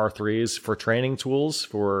 400s and R3s for training tools,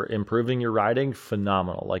 for improving your riding,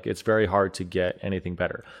 phenomenal. Like it's very hard to get anything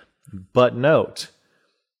better. But note,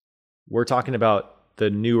 we're talking about the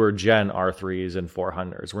newer gen R3s and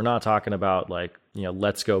 400s. We're not talking about like,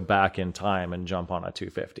 let's go back in time and jump on a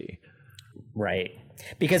 250. Right.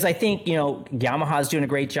 Because I think, Yamaha's doing a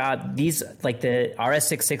great job. These, like the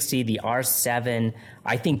RS660, the R7,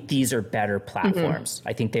 I think these are better platforms. Mm-hmm.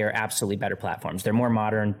 I think they are absolutely better platforms. They're more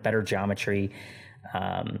modern, better geometry.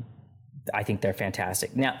 I think they're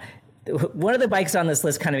fantastic. Now, one of the bikes on this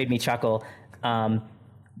list kind of made me chuckle.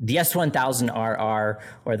 The S1000RR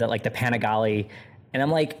or the Panigale. And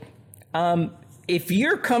I'm like, if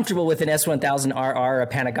you're comfortable with an S1000RR or a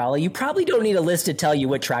Panigale, you probably don't need a list to tell you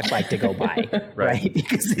what track bike to go buy, right?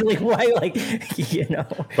 Because why,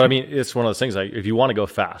 But I mean, it's one of those things. Like, if you want to go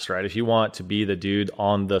fast, right? If you want to be the dude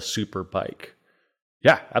on the super bike,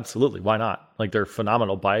 yeah, absolutely. Why not? Like, they're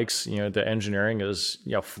phenomenal bikes. The engineering is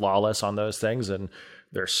flawless on those things, and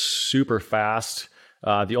they're super fast.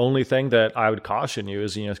 The only thing that I would caution you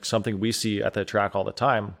is something we see at the track all the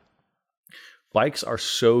time. Bikes are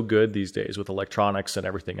so good these days with electronics and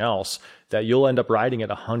everything else that you'll end up riding at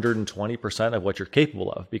 120% of what you're capable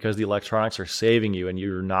of because the electronics are saving you and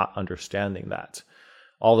you're not understanding that.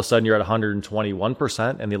 All of a sudden you're at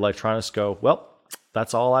 121% and the electronics go, well,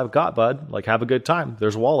 that's all I've got, bud. Like, have a good time.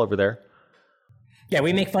 There's a wall over there. Yeah,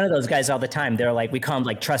 we make fun of those guys all the time. They're like, we call them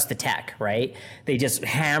like trust the tech, right? They just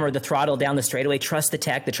hammer the throttle down the straightaway, trust the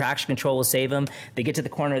tech, the traction control will save them. They get to the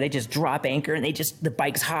corner, they just drop anchor and the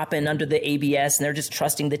bike's hopping under the ABS and they're just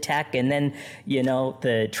trusting the tech. And then,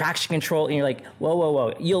 the traction control, and you're like,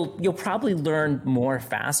 whoa. You'll probably learn more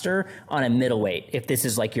faster on a middleweight if this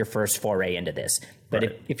is like your first foray into this.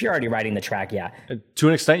 But if you're already riding the track, yeah. To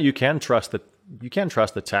an extent, you can trust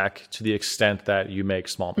the tech to the extent that you make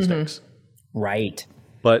small mistakes. Mm-hmm. Right.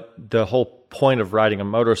 But the whole point of riding a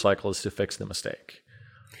motorcycle is to fix the mistake.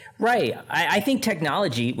 Right. I think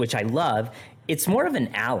technology, which I love, it's more of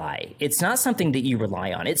an ally. It's not something that you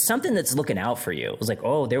rely on. It's something that's looking out for you. It's like,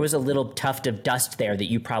 oh, there was a little tuft of dust there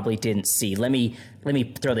that you probably didn't see. Let me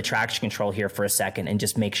throw the traction control here for a second and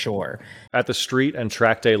just make sure. At the street and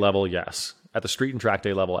track day level, yes. At the street and track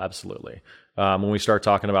day level, absolutely. When we start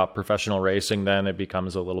talking about professional racing, then it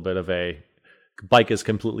becomes a little bit of a bike is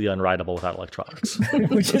completely unrideable without electronics.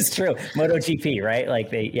 Which is true. MotoGP, right?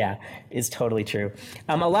 It's totally true.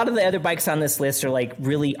 A lot of the other bikes on this list are like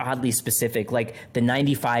really oddly specific, like the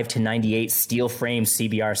 95 to 98 steel frame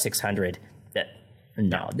CBR 600.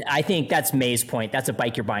 No, I think that's Mae's point. That's a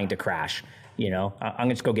bike you're buying to crash. I'm going to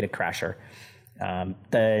just go get a crasher.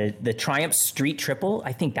 The Triumph Street Triple,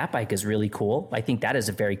 I think that bike is really cool. I think that is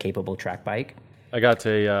a very capable track bike. I got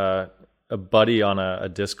a buddy on a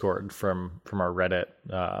Discord from our Reddit.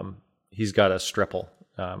 He's got a Stripple,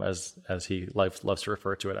 as he loves to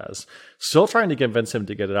refer to it as. Still trying to convince him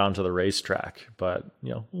to get it onto the racetrack, but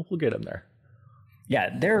we'll get him there.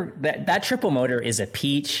 Yeah, that triple motor is a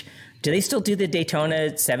peach. Do they still do the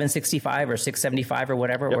Daytona 765 or 675 or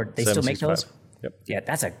whatever? Yep, or they still make those? Yep. Yeah,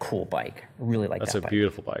 that's a cool bike. I really like that bike. That's a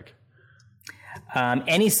beautiful bike.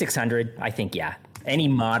 Any 600, I think, yeah. Any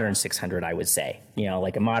modern 600, I would say,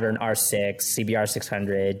 like a modern R6, CBR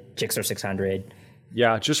 600, Gixxer 600.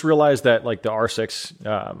 Yeah, just realize that like the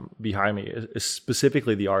R6 behind me, is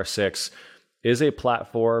specifically the R6, is a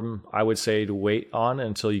platform I would say to wait on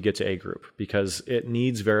until you get to A group because it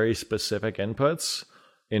needs very specific inputs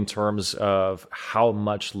in terms of how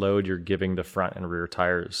much load you're giving the front and rear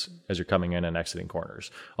tires as you're coming in and exiting corners.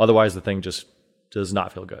 Otherwise, the thing just does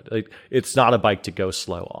not feel good. Like, it's not a bike to go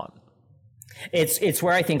slow on. It's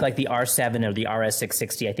where I think like the R7 or the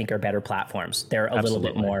RS660, I think, are better platforms. They're a little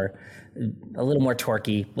bit more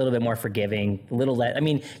torquey, a little bit more forgiving, a little less. I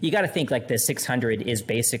mean, you got to think like the 600 is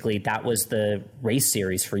basically, that was the race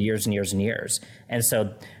series for years and years and years. And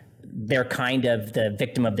so they're kind of the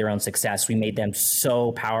victim of their own success. We made them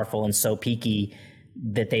so powerful and so peaky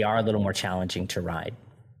that they are a little more challenging to ride.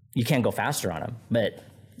 You can go faster on them, but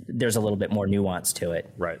there's a little bit more nuance to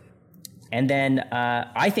it. Right. And then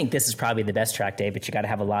I think this is probably the best track day, but you got to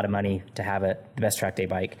have a lot of money to have the best track day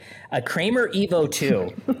bike. A Kramer Evo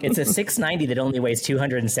 2. It's a 690 that only weighs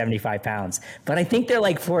 275 pounds, but I think they're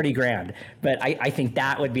like 40 grand. But I think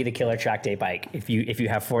that would be the killer track day bike. If you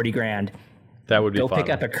have 40 grand, that would be go fun. Pick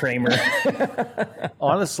up a Kramer.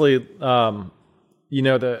 Honestly, I'm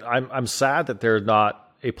sad that there's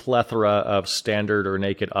not a plethora of standard or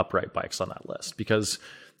naked upright bikes on that list, because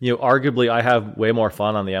arguably I have way more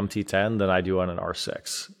fun on the MT10 than I do on an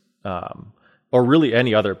R6, or really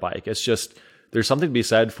any other bike. It's just, there's something to be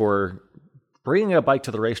said for bringing a bike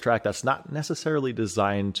to the racetrack that's not necessarily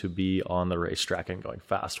designed to be on the racetrack and going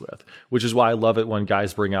fast with, which is why I love it when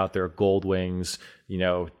guys bring out their gold wings.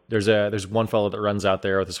 There's one fellow that runs out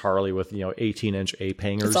there with his Harley with, 18-inch ape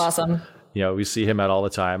hangers. It's awesome. We see him out all the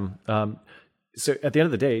time. So at the end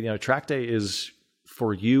of the day, track day is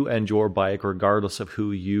for you and your bike, regardless of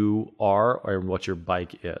who you are or what your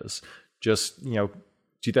bike is. Just,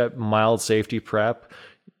 do that mild safety prep,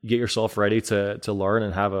 get yourself ready to learn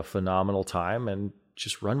and have a phenomenal time, and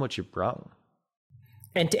just run what you brung.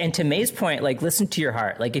 And to Mae's point, like, listen to your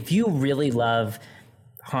heart. Like, if you really love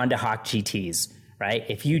Honda Hawk GTs, right?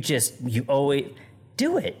 If you always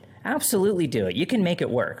do it, absolutely do it. You can make it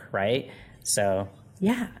work, right? So,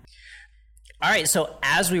 yeah. All right, so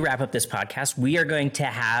as we wrap up this podcast, we are going to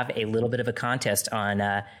have a little bit of a contest on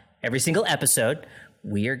every single episode.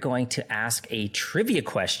 We are going to ask a trivia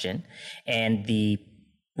question, and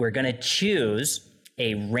we're going to choose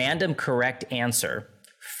a random correct answer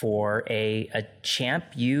for a Champ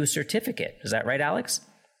U certificate. Is that right, Alex?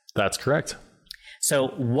 That's correct. So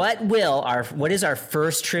what is our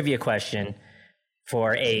first trivia question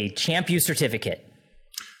for a Champ U certificate?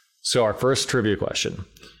 So our first trivia question: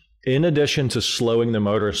 in addition to slowing the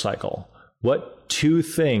motorcycle, what two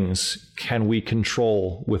things can we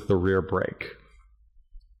control with the rear brake?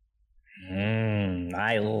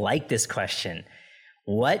 I like this question.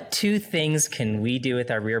 What two things can we do with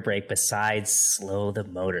our rear brake besides slow the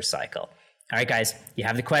motorcycle? All right, guys, you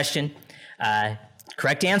have the question.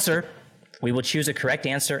 Correct answer. We will choose a correct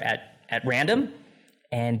answer at random,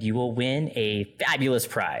 and you will win a fabulous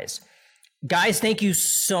prize. Guys, thank you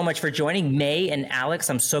so much for joining. Mae and Alex,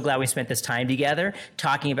 I'm so glad we spent this time together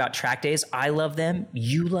talking about track days. I love them.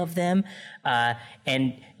 You love them.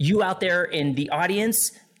 And you out there in the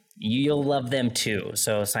audience, you'll love them too.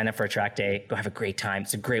 So sign up for a track day. Go have a great time.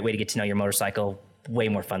 It's a great way to get to know your motorcycle. Way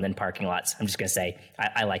more fun than parking lots. I'm just going to say,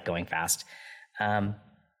 I like going fast.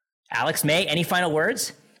 Alex, Mae, any final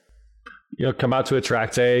words? Come out to a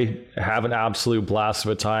track day, have an absolute blast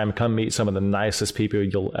of a time, come meet some of the nicest people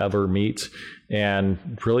you'll ever meet,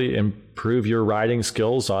 and really improve your riding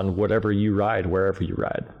skills on whatever you ride, wherever you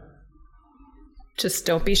ride. Just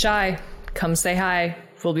don't be shy. Come say hi.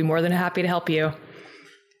 We'll be more than happy to help you.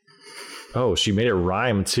 Oh, she made it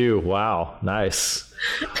rhyme too. Wow. Nice.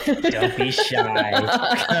 Don't be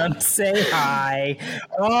shy. Come say hi.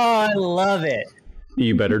 Oh, I love it.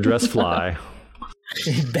 You better dress fly.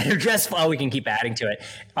 Better dress. Oh, we can keep adding to it.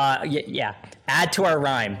 Yeah. Add to our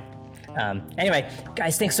rhyme. Anyway,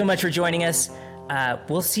 guys, thanks so much for joining us.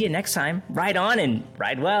 We'll see you next time. Ride on and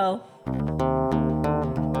ride well.